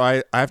 And so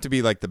I have to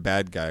be like the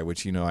bad guy,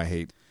 which I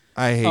hate.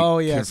 I hate. Oh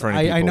yes,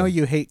 confronting people. I know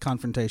you hate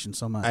confrontation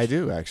so much. I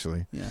do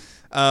actually. Yeah.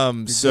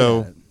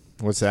 So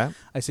what's that?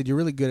 I said you're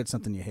really good at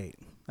something you hate.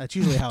 That's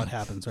usually how it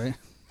happens, right?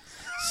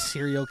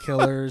 Serial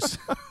killers.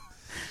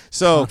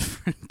 So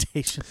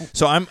confrontational.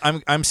 So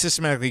I'm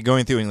systematically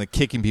going through and like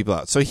kicking people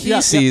out. So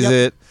he sees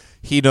it.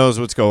 He knows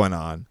what's going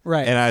on,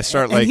 right? And I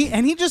start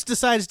he just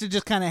decides to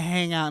just kind of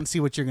hang out and see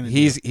what you're going to do.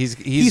 He's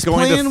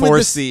going to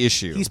force the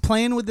issue. He's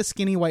playing with the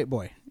skinny white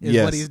boy. Is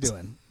what he's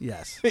doing.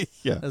 Yes,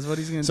 yeah, that's what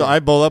he's going to do. So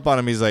I bull up on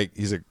him. He's like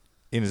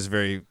in his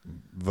very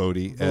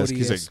Vody-esque.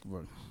 He's like,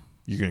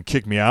 "You're going to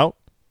kick me out?"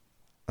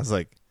 I was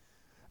like,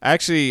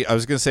 "Actually, I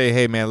was going to say,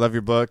 hey man, love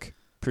your book,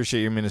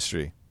 appreciate your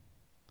ministry."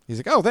 He's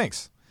like, "Oh,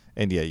 thanks."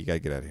 And yeah, you got to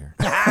get out of here.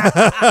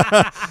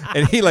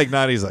 And he like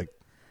nodded. He's like.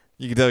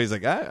 You can tell he's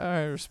like,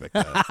 I respect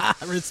that.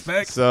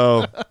 Respect.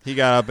 So he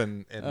got up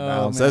and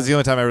bounced. That's the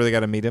only time I really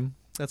got to meet him.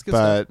 That's good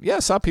stuff. But yeah,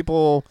 saw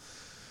people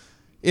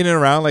in and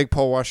around like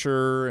Paul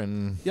Washer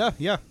and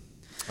yeah.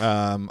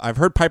 I've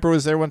heard Piper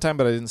was there one time,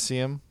 but I didn't see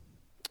him.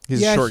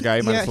 He's a short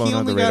guy. He might have flown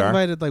on the radar. He only got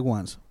invited like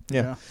once.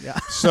 Yeah.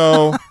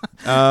 So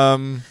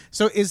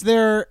is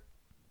there?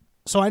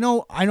 So I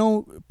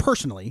know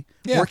personally,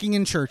 working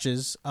in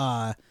churches,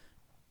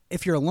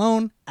 if you're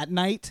alone at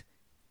night,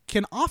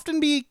 can often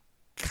be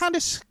kind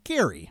of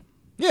scary.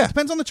 Yeah,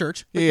 depends on the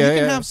church. Like you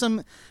can have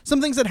some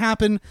things that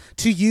happen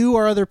to you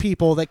or other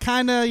people that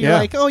kind of you're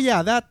like, oh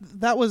yeah,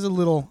 that was a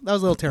little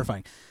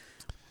terrifying.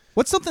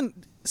 What's something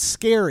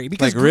scary?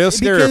 Because like real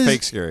scary or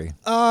fake scary?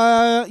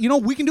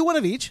 We can do one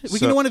of each. We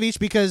can do one of each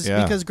because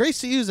Grace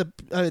to You is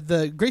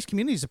the Grace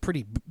community is a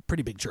pretty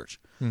big church.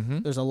 Mm-hmm.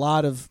 There's a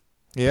lot of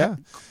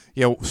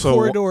so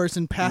corridors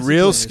and passages.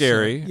 Real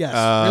scary, so,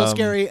 yes, real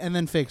scary, and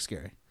then fake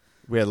scary.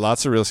 We had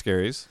lots of real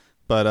scaries.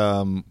 But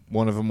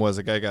one of them was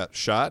a guy got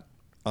shot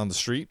on the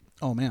street.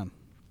 Oh, man.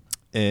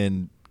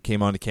 And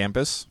came onto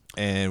campus,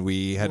 and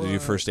we had to do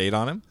first aid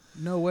on him.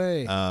 No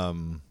way.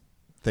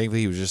 Thankfully,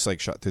 he was just like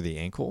shot through the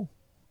ankle.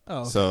 Oh,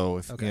 okay. So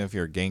if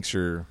you're a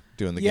gangster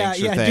doing the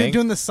gangster thing.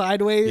 Doing the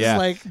sideways.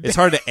 Like it's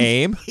hard to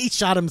aim. He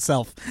shot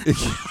himself.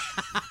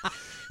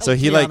 So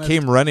he like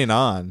came running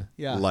on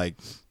like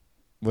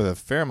with a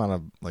fair amount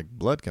of like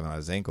blood coming out of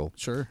his ankle.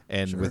 Sure.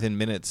 And within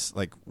minutes,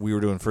 like we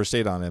were doing first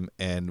aid on him,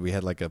 and we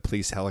had like a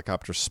police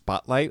helicopter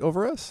spotlight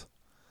over us.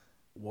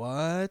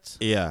 What?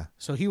 Yeah.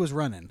 So he was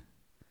running.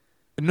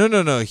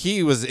 No.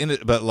 He was in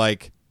it, but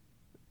like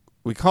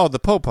we called the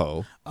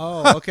popo.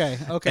 Oh, okay.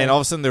 And all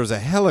of a sudden there was a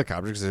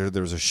helicopter because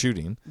there was a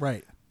shooting.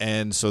 Right.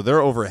 And so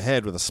they're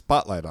overhead with a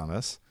spotlight on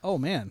us. Oh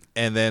man!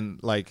 And then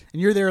and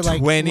you're there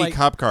 20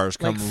 cop cars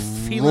come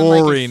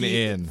roaring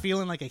in,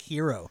 feeling like a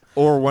hero,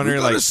 or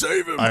wondering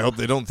save him. I hope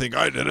they don't think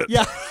I did it.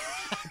 Yeah.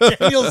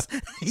 Daniel's,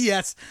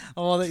 yes.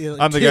 Oh,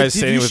 I'm the guy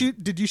standing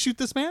with... Did you shoot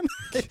this man?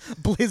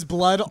 His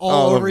blood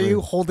all over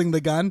you, holding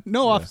the gun.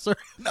 No, officer.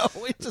 No,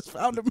 we just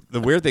found him.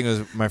 The weird thing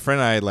was, my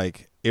friend and I,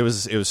 like, it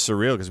was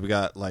surreal because we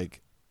got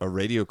like a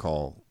radio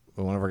call.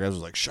 One of our guys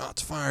was like,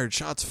 "Shots fired!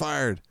 Shots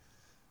fired!"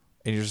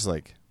 And you're just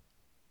like,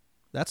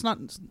 "That's not."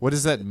 What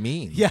does that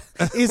mean? Yeah,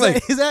 is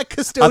like, that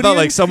custodian? I thought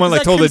like someone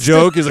like told a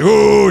joke. He's like,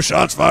 "Ooh,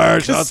 shots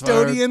fired! Shots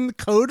fired!" Custodian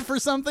code for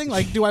something?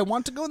 Like, do I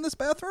want to go in this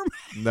bathroom?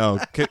 No,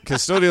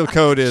 custodial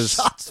code is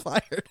shots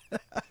fired.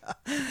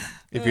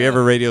 If you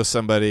ever radio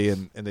somebody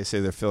and they say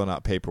they're filling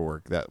out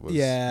paperwork, that was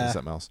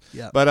something else.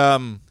 Yeah,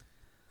 but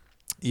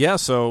yeah.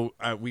 So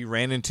we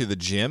ran into the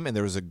gym, and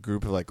there was a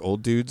group of like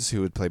old dudes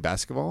who would play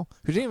basketball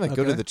who didn't even like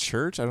go to the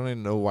church. I don't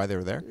even know why they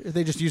were there.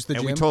 They just used the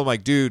gym. And we told them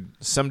like, dude,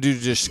 some dude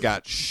just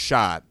got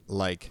shot.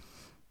 Like,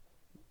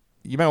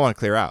 you might want to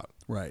clear out.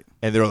 Right.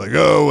 And they're like,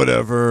 oh,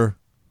 whatever.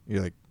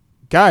 You're like,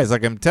 guys,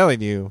 like I'm telling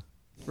you.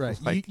 Right.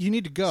 Like, you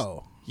need to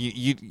go.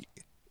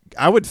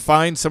 I would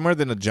find somewhere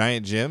than a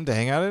giant gym to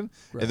hang out in.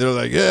 Right. And they're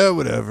like, yeah,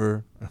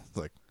 whatever. I was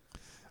like,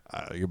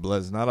 your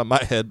blood's not on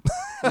my head.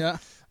 Yeah.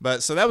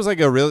 But so that was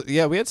like a real, we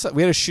had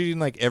a shooting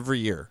like every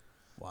year.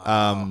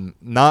 Wow.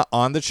 Not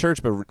on the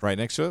church, but right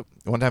next to it.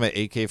 One time an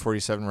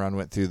AK-47 round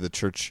went through the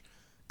church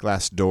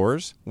glass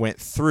doors, went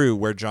through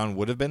where John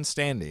would have been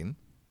standing.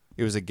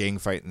 It was a gang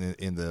fight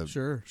in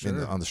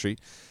the on the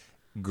street.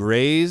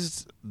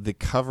 Grazed the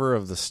cover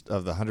of the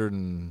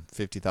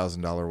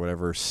 $150,000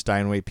 whatever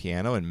Steinway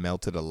piano and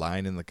melted a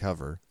line in the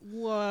cover.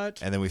 What?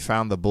 And then we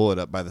found the bullet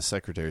up by the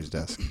secretary's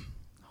desk.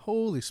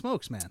 Holy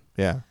smokes, man!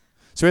 Yeah.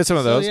 So we had some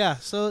of those.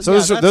 So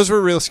those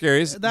were real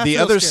scaries. The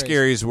other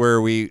scaries scaries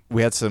were we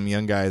had some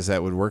young guys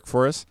that would work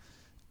for us,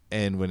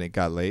 and when it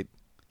got late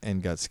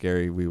and got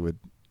scary, we would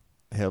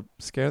help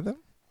scare them.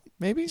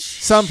 Maybe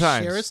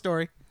sometimes. Share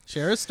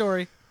a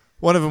story.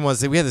 One of them was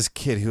that we had this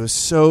kid who was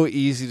so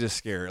easy to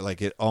scare,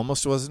 like it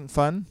almost wasn't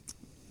fun,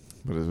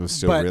 but it was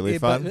still really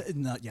fun.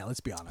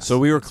 Let's be honest. So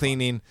we were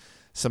cleaning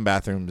some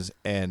bathrooms,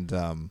 and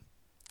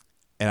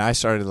I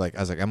started I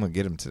was like, I'm gonna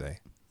get him today.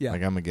 Yeah,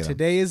 like I'm gonna get him.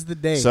 Today is the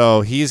day.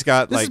 So he's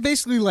got this is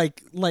basically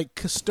like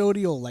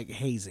custodial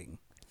hazing.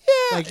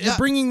 Yeah, like you're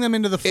bringing them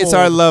into the fold. It's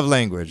our love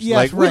language. Yes,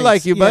 like we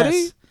like you, buddy.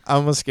 Yes.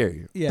 I'm gonna scare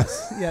you.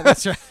 Yes, yeah,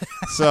 that's right.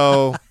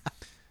 So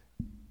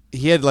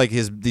he had like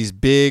these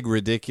big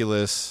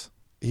ridiculous.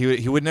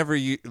 He would never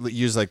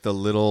use like the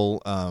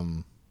little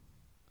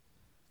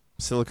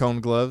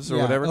silicone gloves or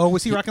whatever. Oh,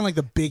 was he rocking like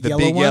the big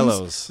yellow ones?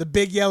 Yellows. The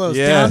big yellows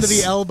yes. down to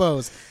the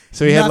elbows.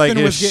 So he had like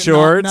his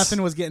shorts.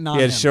 Nothing was getting on.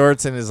 He had him.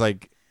 shorts and his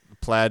like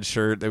plaid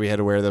shirt that we had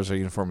to wear. That was our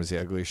uniform. Was the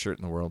ugliest shirt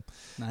in the world.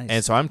 Nice.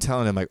 And so I'm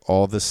telling him like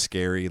all the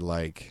scary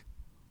like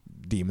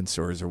demon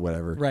stories or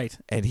whatever. Right.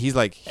 And he's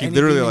like he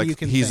literally like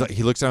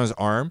he looks down his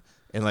arm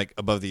and like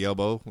above the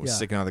elbow was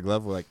sticking out of the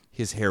glove. Like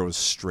his hair was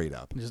straight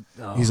up.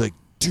 He's like,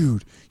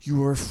 dude,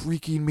 you are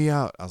freaking me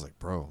out. I was like,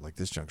 bro, like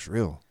this junk's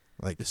real.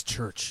 Like this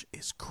church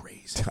is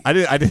crazy. I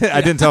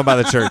didn't tell him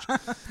about the church,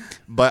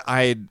 but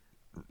I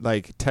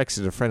like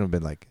texted a friend and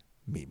been like,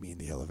 meet me in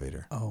the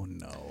elevator. Oh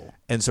no!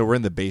 And so we're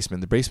in the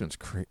basement. The basement's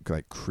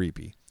like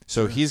creepy.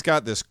 So he's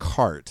got this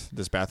cart,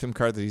 this bathroom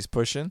cart that he's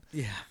pushing.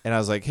 Yeah. And I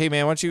was like, hey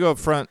man, why don't you go up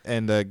front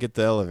and get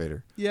the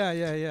elevator? Yeah.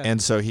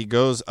 And so he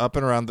goes up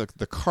and around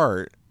the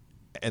cart,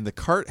 and the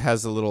cart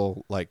has a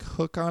little like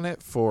hook on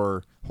it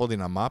for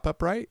holding a mop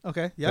upright.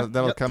 Okay. Yeah.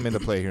 That'll come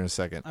into play here in a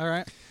second. All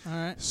right.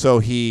 So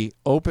he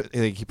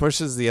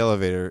pushes the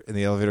elevator, and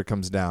the elevator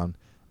comes down,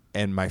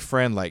 and my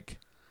friend like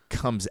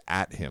comes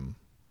at him,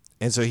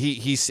 and so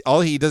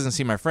he doesn't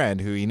see my friend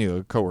who he knew,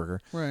 a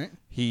coworker. Right.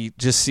 He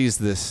just sees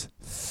this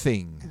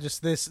thing,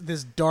 just this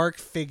dark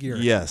figure.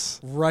 Yes.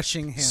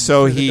 Rushing him.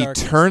 So he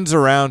turns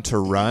around to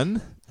run.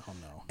 Oh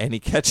no! And he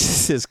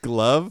catches his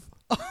glove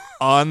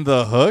on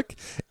the hook,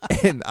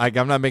 and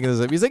I'm not making this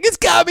up. He's like, "It's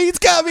got me! It's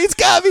got me! It's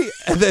got me!"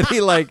 And then he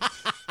like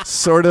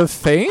sort of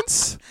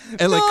faints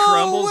and like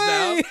crumbles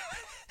down.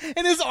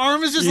 And his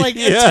arm is just like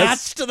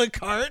attached to the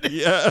cart.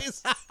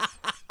 Yes.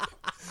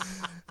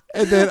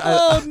 And then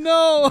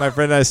no! My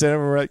friend and I stand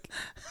over and we're like,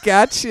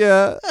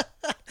 "Gotcha!"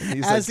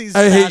 And he's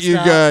I hate you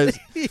out. guys.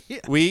 Yeah.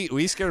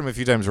 We scared him a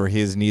few times where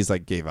his knees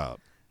like gave out.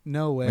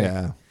 No way.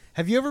 Yeah.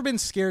 Have you ever been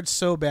scared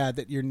so bad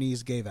that your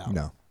knees gave out?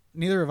 No.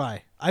 Neither have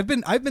I.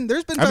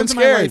 There's been times in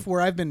my life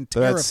where I've been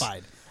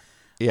terrified.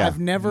 Yeah. I've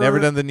never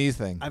done the knee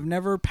thing. I've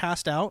never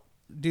passed out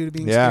due to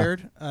being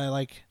scared.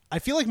 I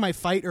feel like my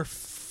fight or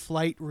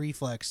flight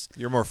reflex.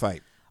 You're more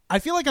fight. I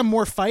feel like I'm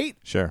more fight.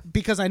 Sure.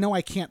 Because I know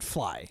I can't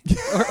fly.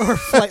 or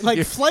flight.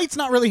 Like flight's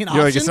not really an option.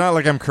 You're like, it's not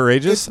like I'm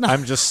courageous.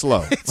 I'm just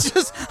slow. It's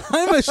just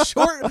I'm a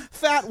short,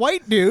 fat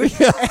white dude,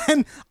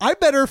 and I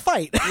better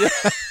fight. Yeah.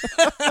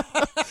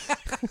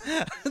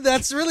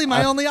 That's really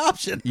my only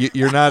option.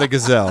 You're not a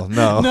gazelle.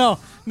 No.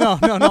 No.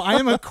 I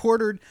am a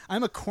cornered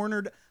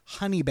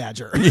honey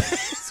badger.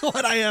 That's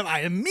what I am.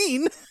 I am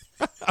mean.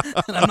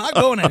 And I'm not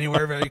going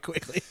anywhere very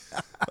quickly.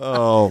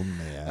 Oh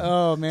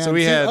man. So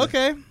we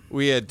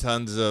had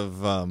tons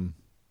of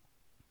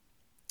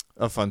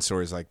fun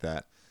stories like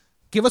that.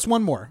 Give us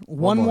one more.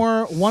 One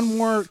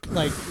more,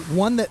 like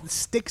one that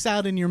sticks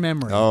out in your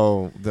memory.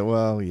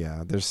 Oh,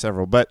 yeah, there's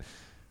several, but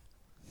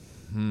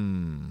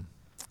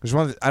there's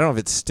one. I don't know if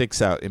it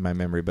sticks out in my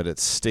memory, but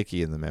it's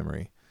sticky in the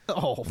memory.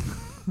 Oh.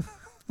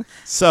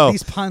 So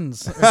these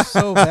puns are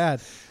so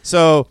bad.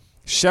 So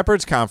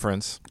Shepherd's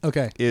Conference,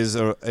 is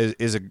a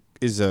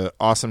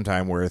awesome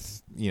time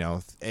with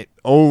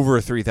over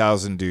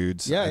 3,000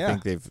 dudes. I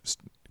think they've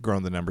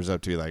grown the numbers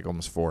up to be like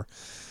almost 4.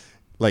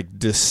 Like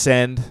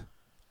descend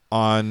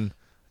on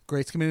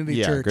Grace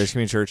Community Church. Grace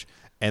Community Church,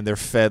 and they're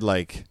fed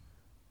like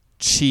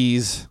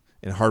cheese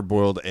and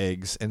hard-boiled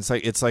eggs, and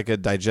it's like a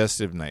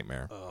digestive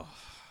nightmare. Ugh.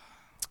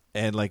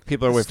 And like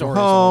people are away from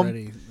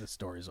home. The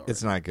story's already.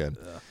 It's not good.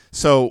 Ugh.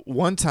 So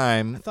one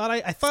time,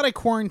 I thought I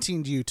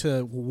quarantined you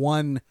to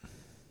one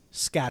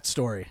scat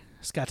story,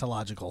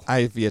 Scatological.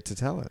 I've yet to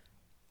tell it.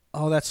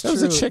 Oh, that's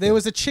true. There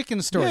was a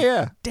chicken story.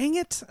 Yeah. Dang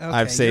it! Okay,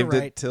 I've saved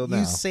it till now.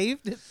 You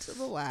saved it to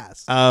the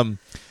last.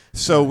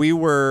 So we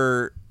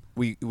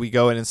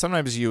go in, and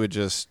sometimes you would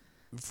just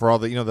for all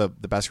the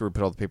the basket where we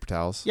put all the paper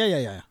towels.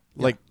 Yeah.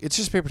 Like it's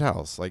just paper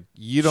towels. Like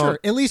you don't. Sure.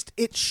 At least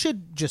it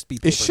should just be.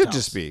 Paper towels.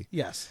 Just be.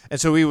 Yes.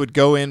 And so we would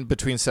go in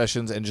between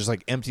sessions and just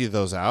like empty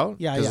those out.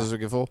 Yeah. Because those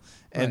would get full.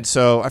 And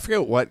so I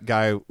forget what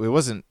guy it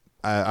wasn't.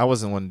 I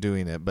wasn't the one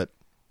doing it, but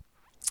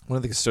one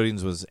of the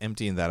custodians was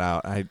emptying that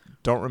out. I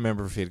don't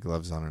remember if he had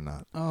gloves on or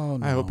not. Oh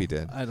no. I hope he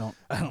did. I don't.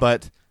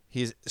 But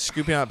he's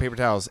scooping out paper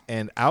towels,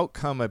 and out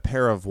come a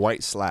pair of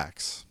white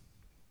slacks.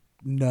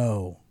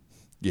 No.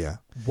 Yeah.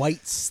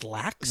 White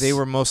slacks? They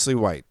were mostly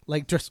white.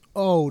 Like dress.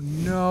 Oh,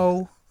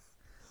 no.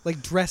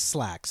 Like dress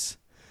slacks.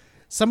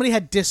 Somebody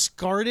had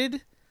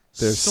discarded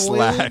their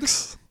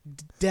slacks.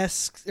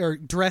 Desk or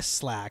dress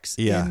slacks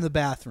in the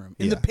bathroom.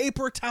 In the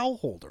paper towel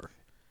holder.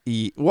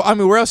 Well, I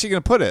mean, where else are you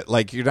going to put it?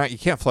 Like, you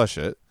can't flush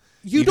it.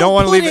 You don't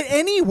want to leave it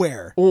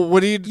anywhere. Well,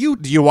 what do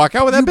you walk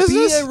out with that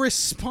business? Be a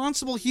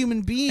responsible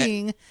human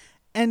being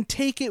and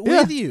take it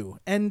with you.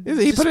 And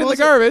he put it in the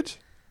garbage.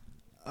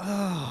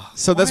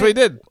 So that's what he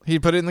did. He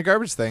put it in the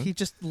garbage thing. He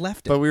just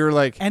left it. But we were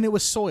like... And it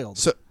was soiled.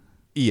 So,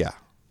 yeah.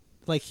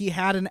 Like he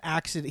had an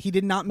accident. He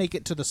did not make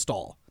it to the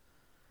stall.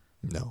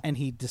 No. And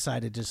he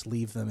decided to just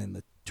leave them in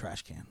the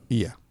trash can.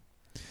 Yeah.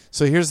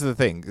 So here's the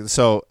thing.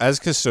 So as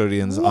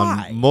custodians,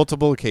 on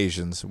multiple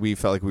occasions, we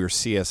felt like we were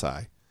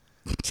CSI.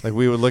 Like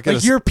we would look at...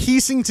 Like you're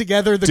piecing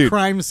together the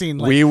crime scene.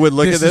 Like, we would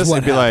look at this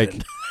and be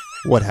like,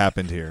 what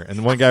happened here?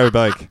 And one guy would be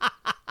like,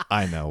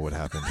 I know what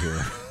happened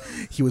here.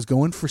 He was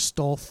going for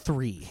stall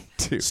 3.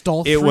 Dude,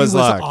 stall 3 was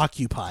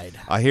occupied.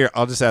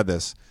 I'll just add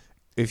this.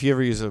 If you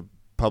ever use a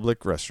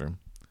public restroom,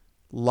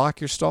 lock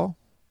your stall.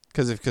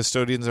 Because if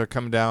custodians are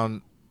coming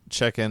down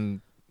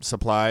checking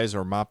supplies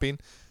or mopping,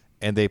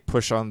 and they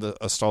push on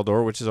a stall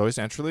door, which is always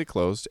naturally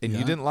closed, and you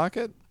didn't lock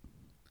it,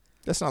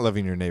 that's not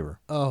loving your neighbor.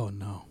 Oh,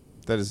 no.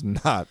 That is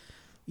not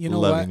loving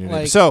what? Your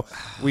neighbor. So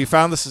we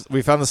found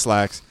the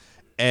slacks,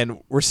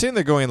 and we're sitting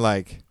there going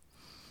like,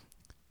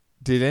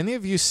 did any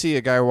of you see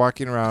a guy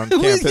walking around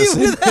campus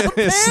in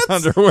his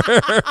underwear?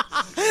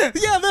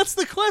 Yeah, that's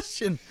the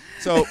question.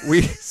 So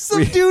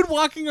dude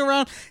walking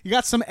around. You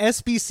got some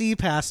SBC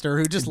pastor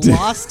who just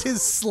lost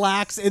his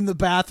slacks in the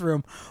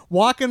bathroom,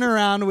 walking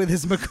around with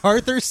his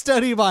MacArthur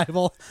study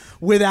Bible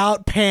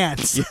without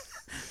pants,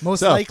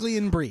 most likely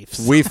in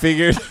briefs. We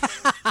figured.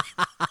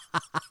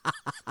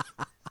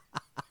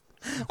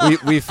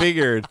 we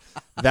figured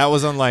that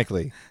was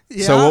unlikely.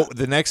 Yeah. So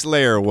the next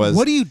layer was,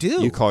 what do?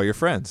 You call your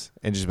friends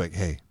and just be like,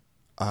 hey,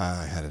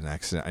 I had an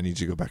accident. I need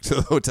you to go back to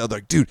the hotel. They're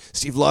like, dude,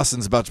 Steve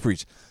Lawson's about to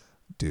preach.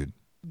 Dude,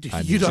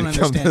 you don't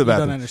understand. You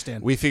don't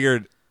understand. We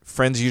figured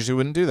friends usually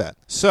wouldn't do that.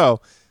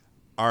 So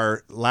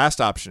our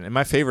last option, and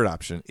my favorite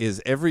option,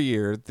 is every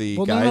year the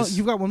guys... No,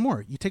 you've got one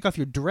more. You take off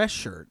your dress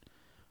shirt,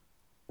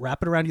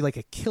 wrap it around you like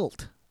a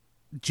kilt,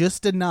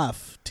 just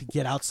enough to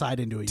get outside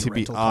into a rental car.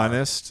 To be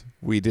honest,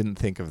 we didn't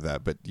think of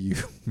that, but you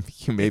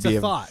maybe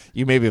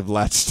have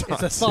latched on.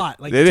 It's a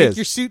thought. Like you take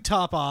your suit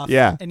top off,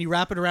 and you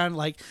wrap it around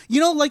like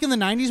like in the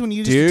 90s when you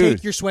used to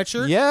take your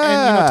sweatshirt and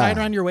tie it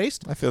around your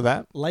waist. I feel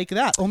that. Like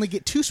that. Only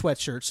get 2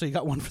 sweatshirts, so you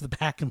got one for the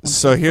back and one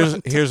so for the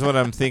front. here's what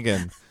I'm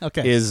thinking.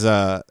 Okay. Is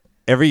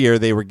every year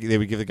they would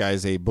give the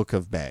guys a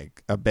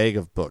bag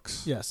of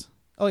books. Yes.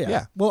 Oh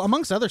yeah. Well,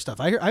 amongst other stuff,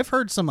 I've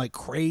heard some like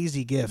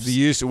crazy gifts. They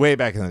used to, way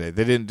back in the day.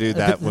 They didn't do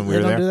that when we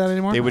were there. They don't do that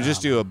anymore. They would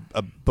just do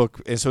a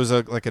book. And so it was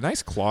like a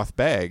nice cloth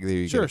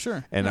bag.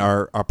 Sure. And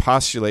our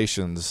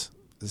postulations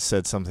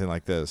said something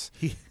like this.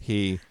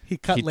 He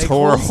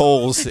tore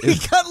holes. He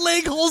cut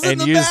leg holes in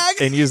the bag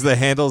and used the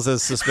handles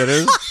as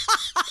suspenders.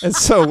 And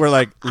so we're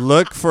like,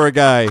 look for a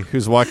guy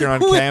who's walking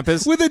around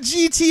campus with a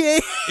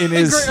GTA in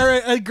his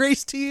a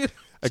Grace to You.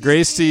 A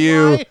Grace to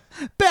You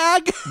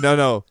bag.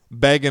 No,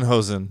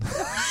 Bagenhosen.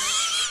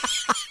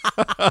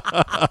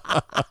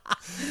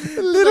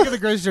 Look at the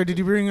grocery store. Did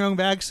you bring your own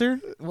bag, sir?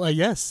 Well,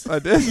 yes. I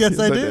did. Yes,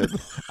 I did.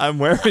 I'm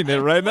wearing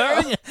it right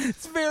now.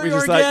 It's very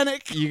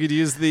organic. You could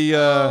use the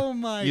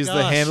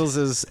the handles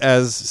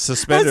as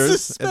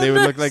suspenders, and they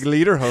would look like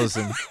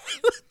lederhosen.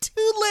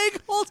 2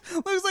 leg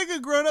looks like a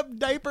grown-up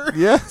diaper.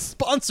 Yes.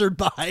 Sponsored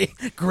by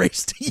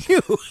Grace to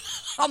You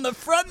on the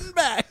front and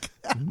back.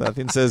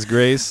 Nothing says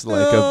grace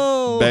like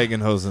Oh. a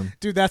Bagenhosen.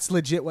 Dude, that's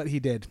legit what he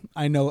did.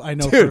 I know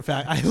Dude, for a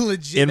fact. I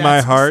legit In that's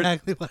my heart,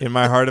 exactly what in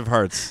my heart of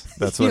hearts,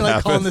 that's what You're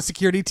like calling happened. the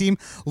security team,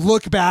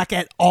 look back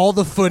at all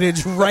the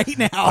footage right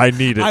now. I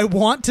need it. I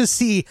want to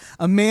see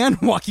a man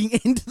walking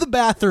into the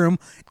bathroom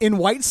in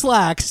white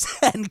slacks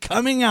and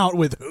coming out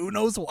with who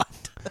knows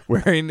what.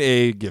 Wearing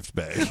a gift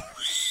bag.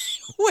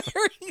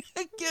 Wearing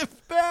a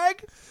gift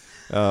bag.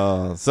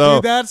 So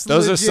Dude, that's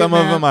those legit, are some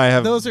man. of them. I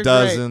have those are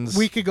dozens. Great.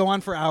 We could go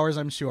on for hours,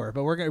 I'm sure,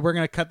 but we're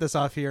gonna cut this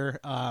off here.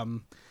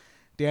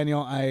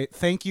 Daniel, I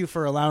thank you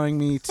for allowing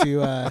me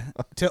to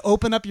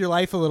open up your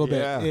life a little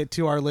bit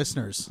to our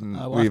listeners.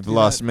 We've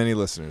lost many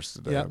listeners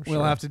today. Yeah, I'm we'll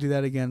sure. have to do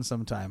that again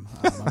sometime.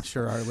 I'm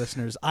sure our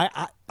listeners.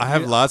 I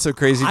have lots of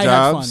crazy I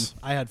jobs.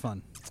 I had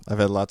fun. I've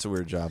had lots of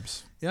weird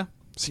jobs. Yeah.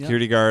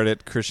 Security guard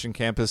at Christian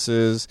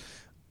campuses,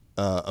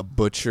 a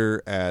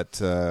butcher at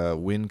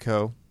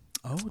Winco.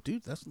 Oh,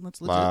 dude, that's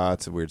legit.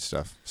 Lots of weird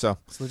stuff. So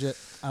It's legit.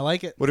 I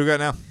like it. what do we got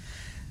now?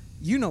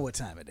 You know what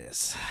time it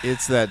is.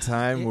 It's that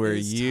time It where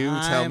is you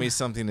tell time. me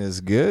something is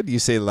good. You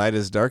say light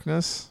is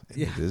darkness. And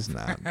Yeah. It is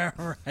not.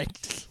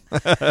 Right.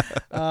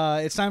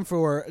 It's time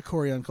for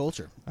Corey on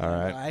Culture. All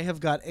right. I have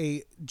got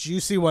a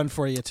juicy one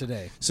for you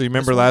today. So you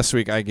remember last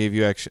week I gave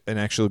you an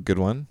actual good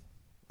one?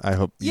 I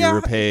hope you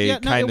repay no,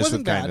 it kindness wasn't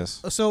with bad.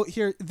 kindness. So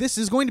here, this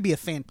is going to be a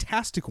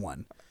fantastic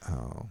one,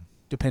 Oh,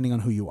 depending on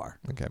who you are.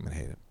 okay. I'm going to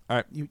hate it. All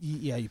right.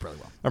 You probably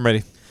will. I'm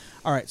ready.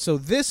 All right, so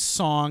this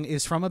song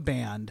is from a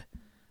band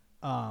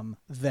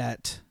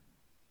that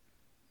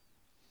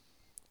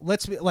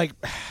let's be like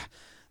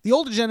the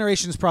older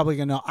generation is probably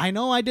gonna know. I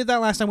know I did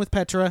that last time with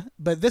Petra,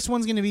 but this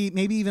one's gonna be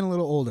maybe even a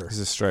little older. Is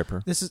this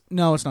Striper? It's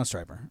not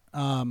Striper.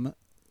 I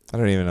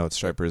don't even know what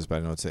Striper is, but I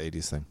know it's an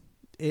 80s thing.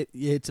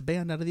 It's a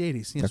band out of the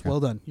 80s. Yes, Okay. well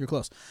done. You're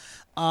close.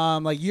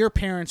 Like your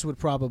parents would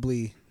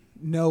probably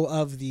know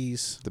of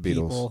these The Beatles.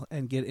 people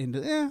and get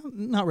into.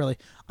 Not really.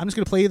 I'm just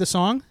gonna play you the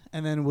song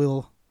and then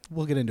we'll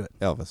get into it.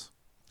 Elvis.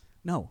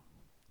 No,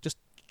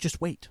 just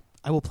wait.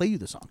 I will play you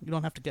the song. You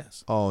don't have to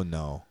guess. Oh,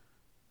 no.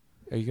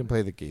 You can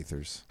play the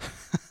Gaithers.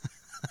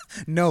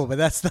 No, but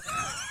that's the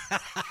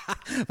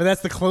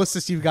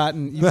closest you've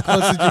gotten.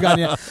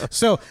 Yet.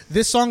 So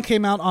this song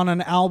came out on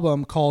an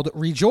album called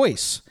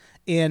Rejoice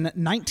in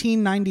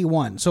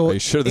 1991. So Are you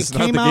sure this it is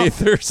not came the out,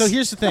 Gaithers? So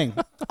here's the thing.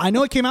 I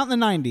know it came out in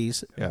the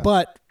 90s, Yeah.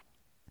 but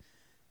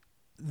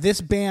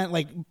this band,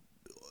 like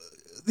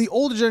the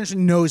older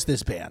generation knows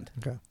this band.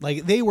 Okay.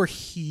 Like they were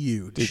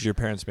huge. Did your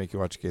parents make you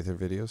watch Gaither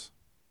videos?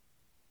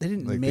 They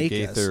didn't Like make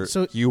the Gaither? us.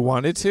 So You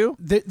wanted to?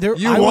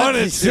 I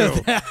wanted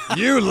to.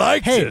 You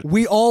liked Hey, it.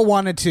 we all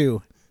wanted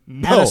to at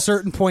No. a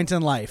certain point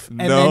in life. And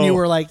then No. you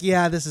were like,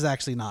 yeah, this is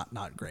actually not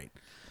great.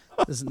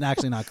 This is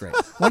actually not great.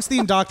 Once the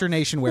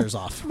indoctrination wears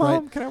off,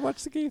 Mom, right? can I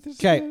watch the Gaithers?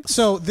 Okay,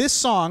 so this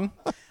song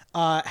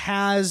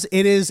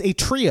it is a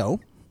trio.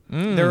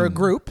 They're a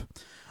group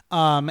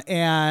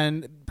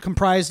and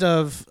comprised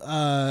of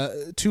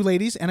 2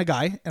 ladies and a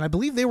guy. And I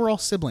believe they were all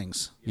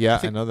siblings. Yeah,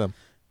 I know them.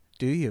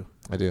 Do you?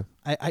 I do.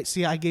 I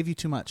see, I gave you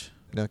too much.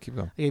 No, keep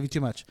going. I gave you too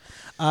much.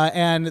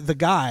 And the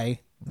guy,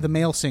 the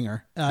male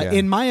singer, Yeah.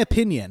 in my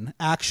opinion,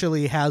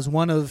 actually has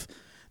one of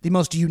the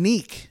most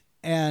unique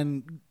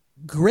and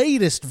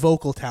greatest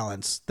vocal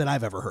talents that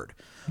I've ever heard.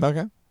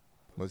 Okay.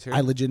 Let's hear it.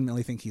 I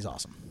legitimately think he's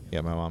awesome. Yeah,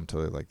 my mom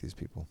totally liked these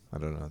people. I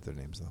don't know their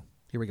names, though.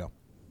 Here we go.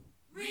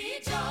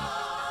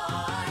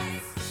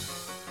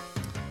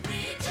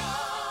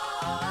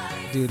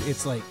 Dude,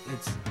 it's hitting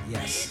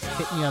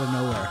you out of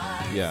nowhere.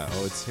 Yeah,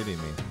 oh, it's hitting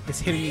me. It's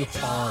hitting you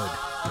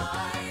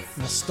hard.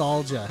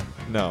 Nostalgia.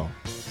 No,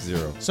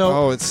 0. So-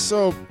 oh, it's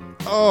so...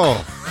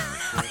 Oh.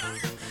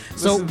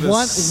 So Listen to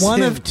one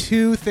sin. of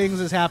 2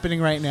 things is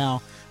happening right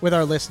now with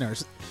our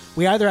listeners.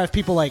 We either have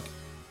people like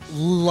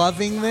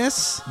loving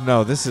this,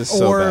 No, this is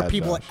so or bad,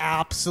 people Josh.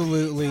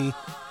 absolutely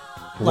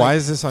Why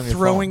is this on your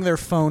throwing phone? their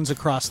phones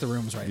across the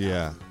rooms right now.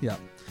 Yeah. Yeah.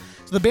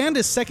 So the band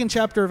is Second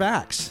Chapter of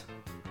Acts.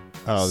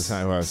 Oh, that's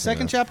not who I was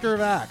Second thinking of. Chapter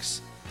of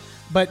Acts.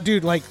 But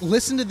dude, like,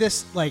 listen to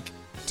this. Like,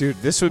 Dude,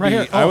 this would Right be...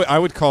 here. Oh. I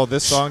would call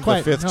this song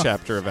quiet. the 5th No.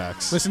 chapter of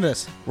Acts. listen to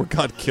this. Where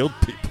God killed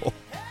people.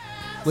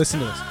 Listen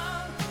to this.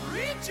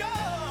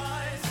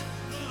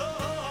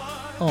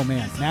 Oh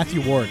man,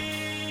 Matthew Ward,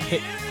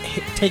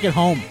 take it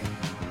home.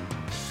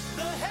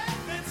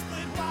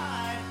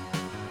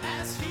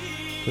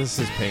 This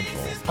is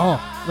painful.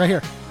 Oh, right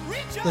here,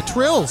 the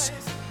Trills.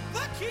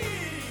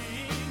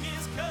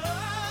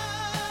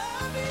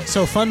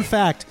 So, fun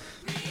fact: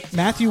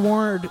 Matthew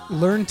Ward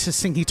learned to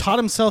sing. He taught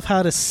himself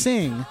how to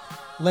sing.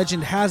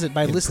 Legend has it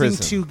by In listening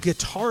prison. to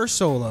guitar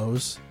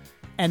solos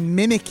and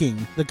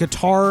mimicking the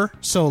guitar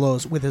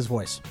solos with his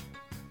voice.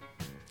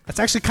 That's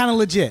actually kind of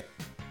legit.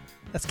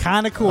 That's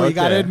kind of cool. You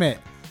got to Okay. admit,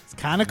 it's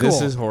kind of cool.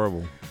 This is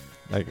horrible.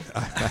 Like,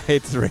 I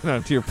hate to rain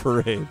onto your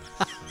parade,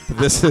 but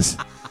this is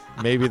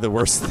maybe the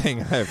worst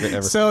thing I've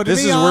ever. So to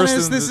this be is honest,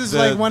 worse than this is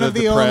like one of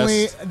the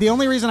Depressed.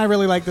 only reason I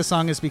really like this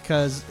song is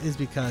because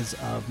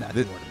of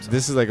Matthew Ward himself.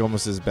 This is like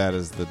almost as bad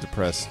as the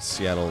Depressed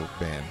Seattle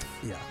band.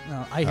 Yeah,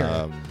 no, I hear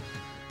it.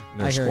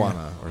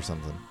 Nirvana or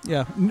something.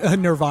 Yeah,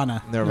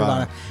 Nirvana.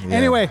 Yeah.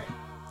 Anyway,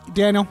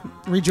 Daniel,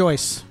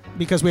 rejoice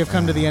because we have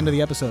come to the end of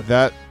the episode.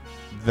 That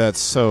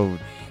so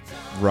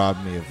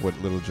robbed me of what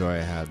little joy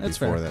I had That's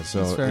before fair. that.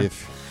 So That's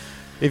fair.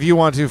 if you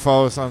want to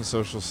follow us on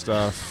social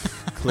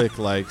stuff, click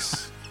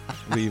likes,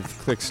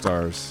 click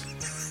stars,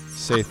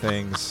 say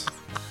things,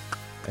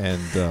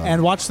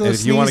 and watch those and if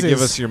sneezes. you want to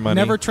give us your money,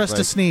 Never trust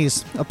a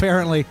sneeze.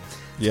 Apparently,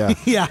 yeah,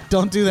 yeah,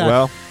 don't do that.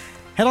 Well,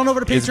 head on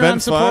over to it's Patreon been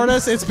and support fun.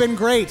 us. It's been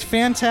great,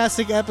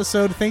 fantastic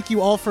episode. Thank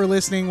you all for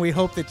listening. We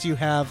hope that you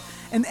have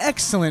an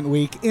excellent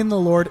week in the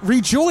Lord.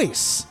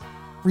 Rejoice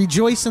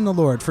in the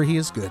Lord, for He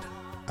is good.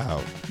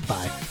 Out.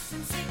 Bye.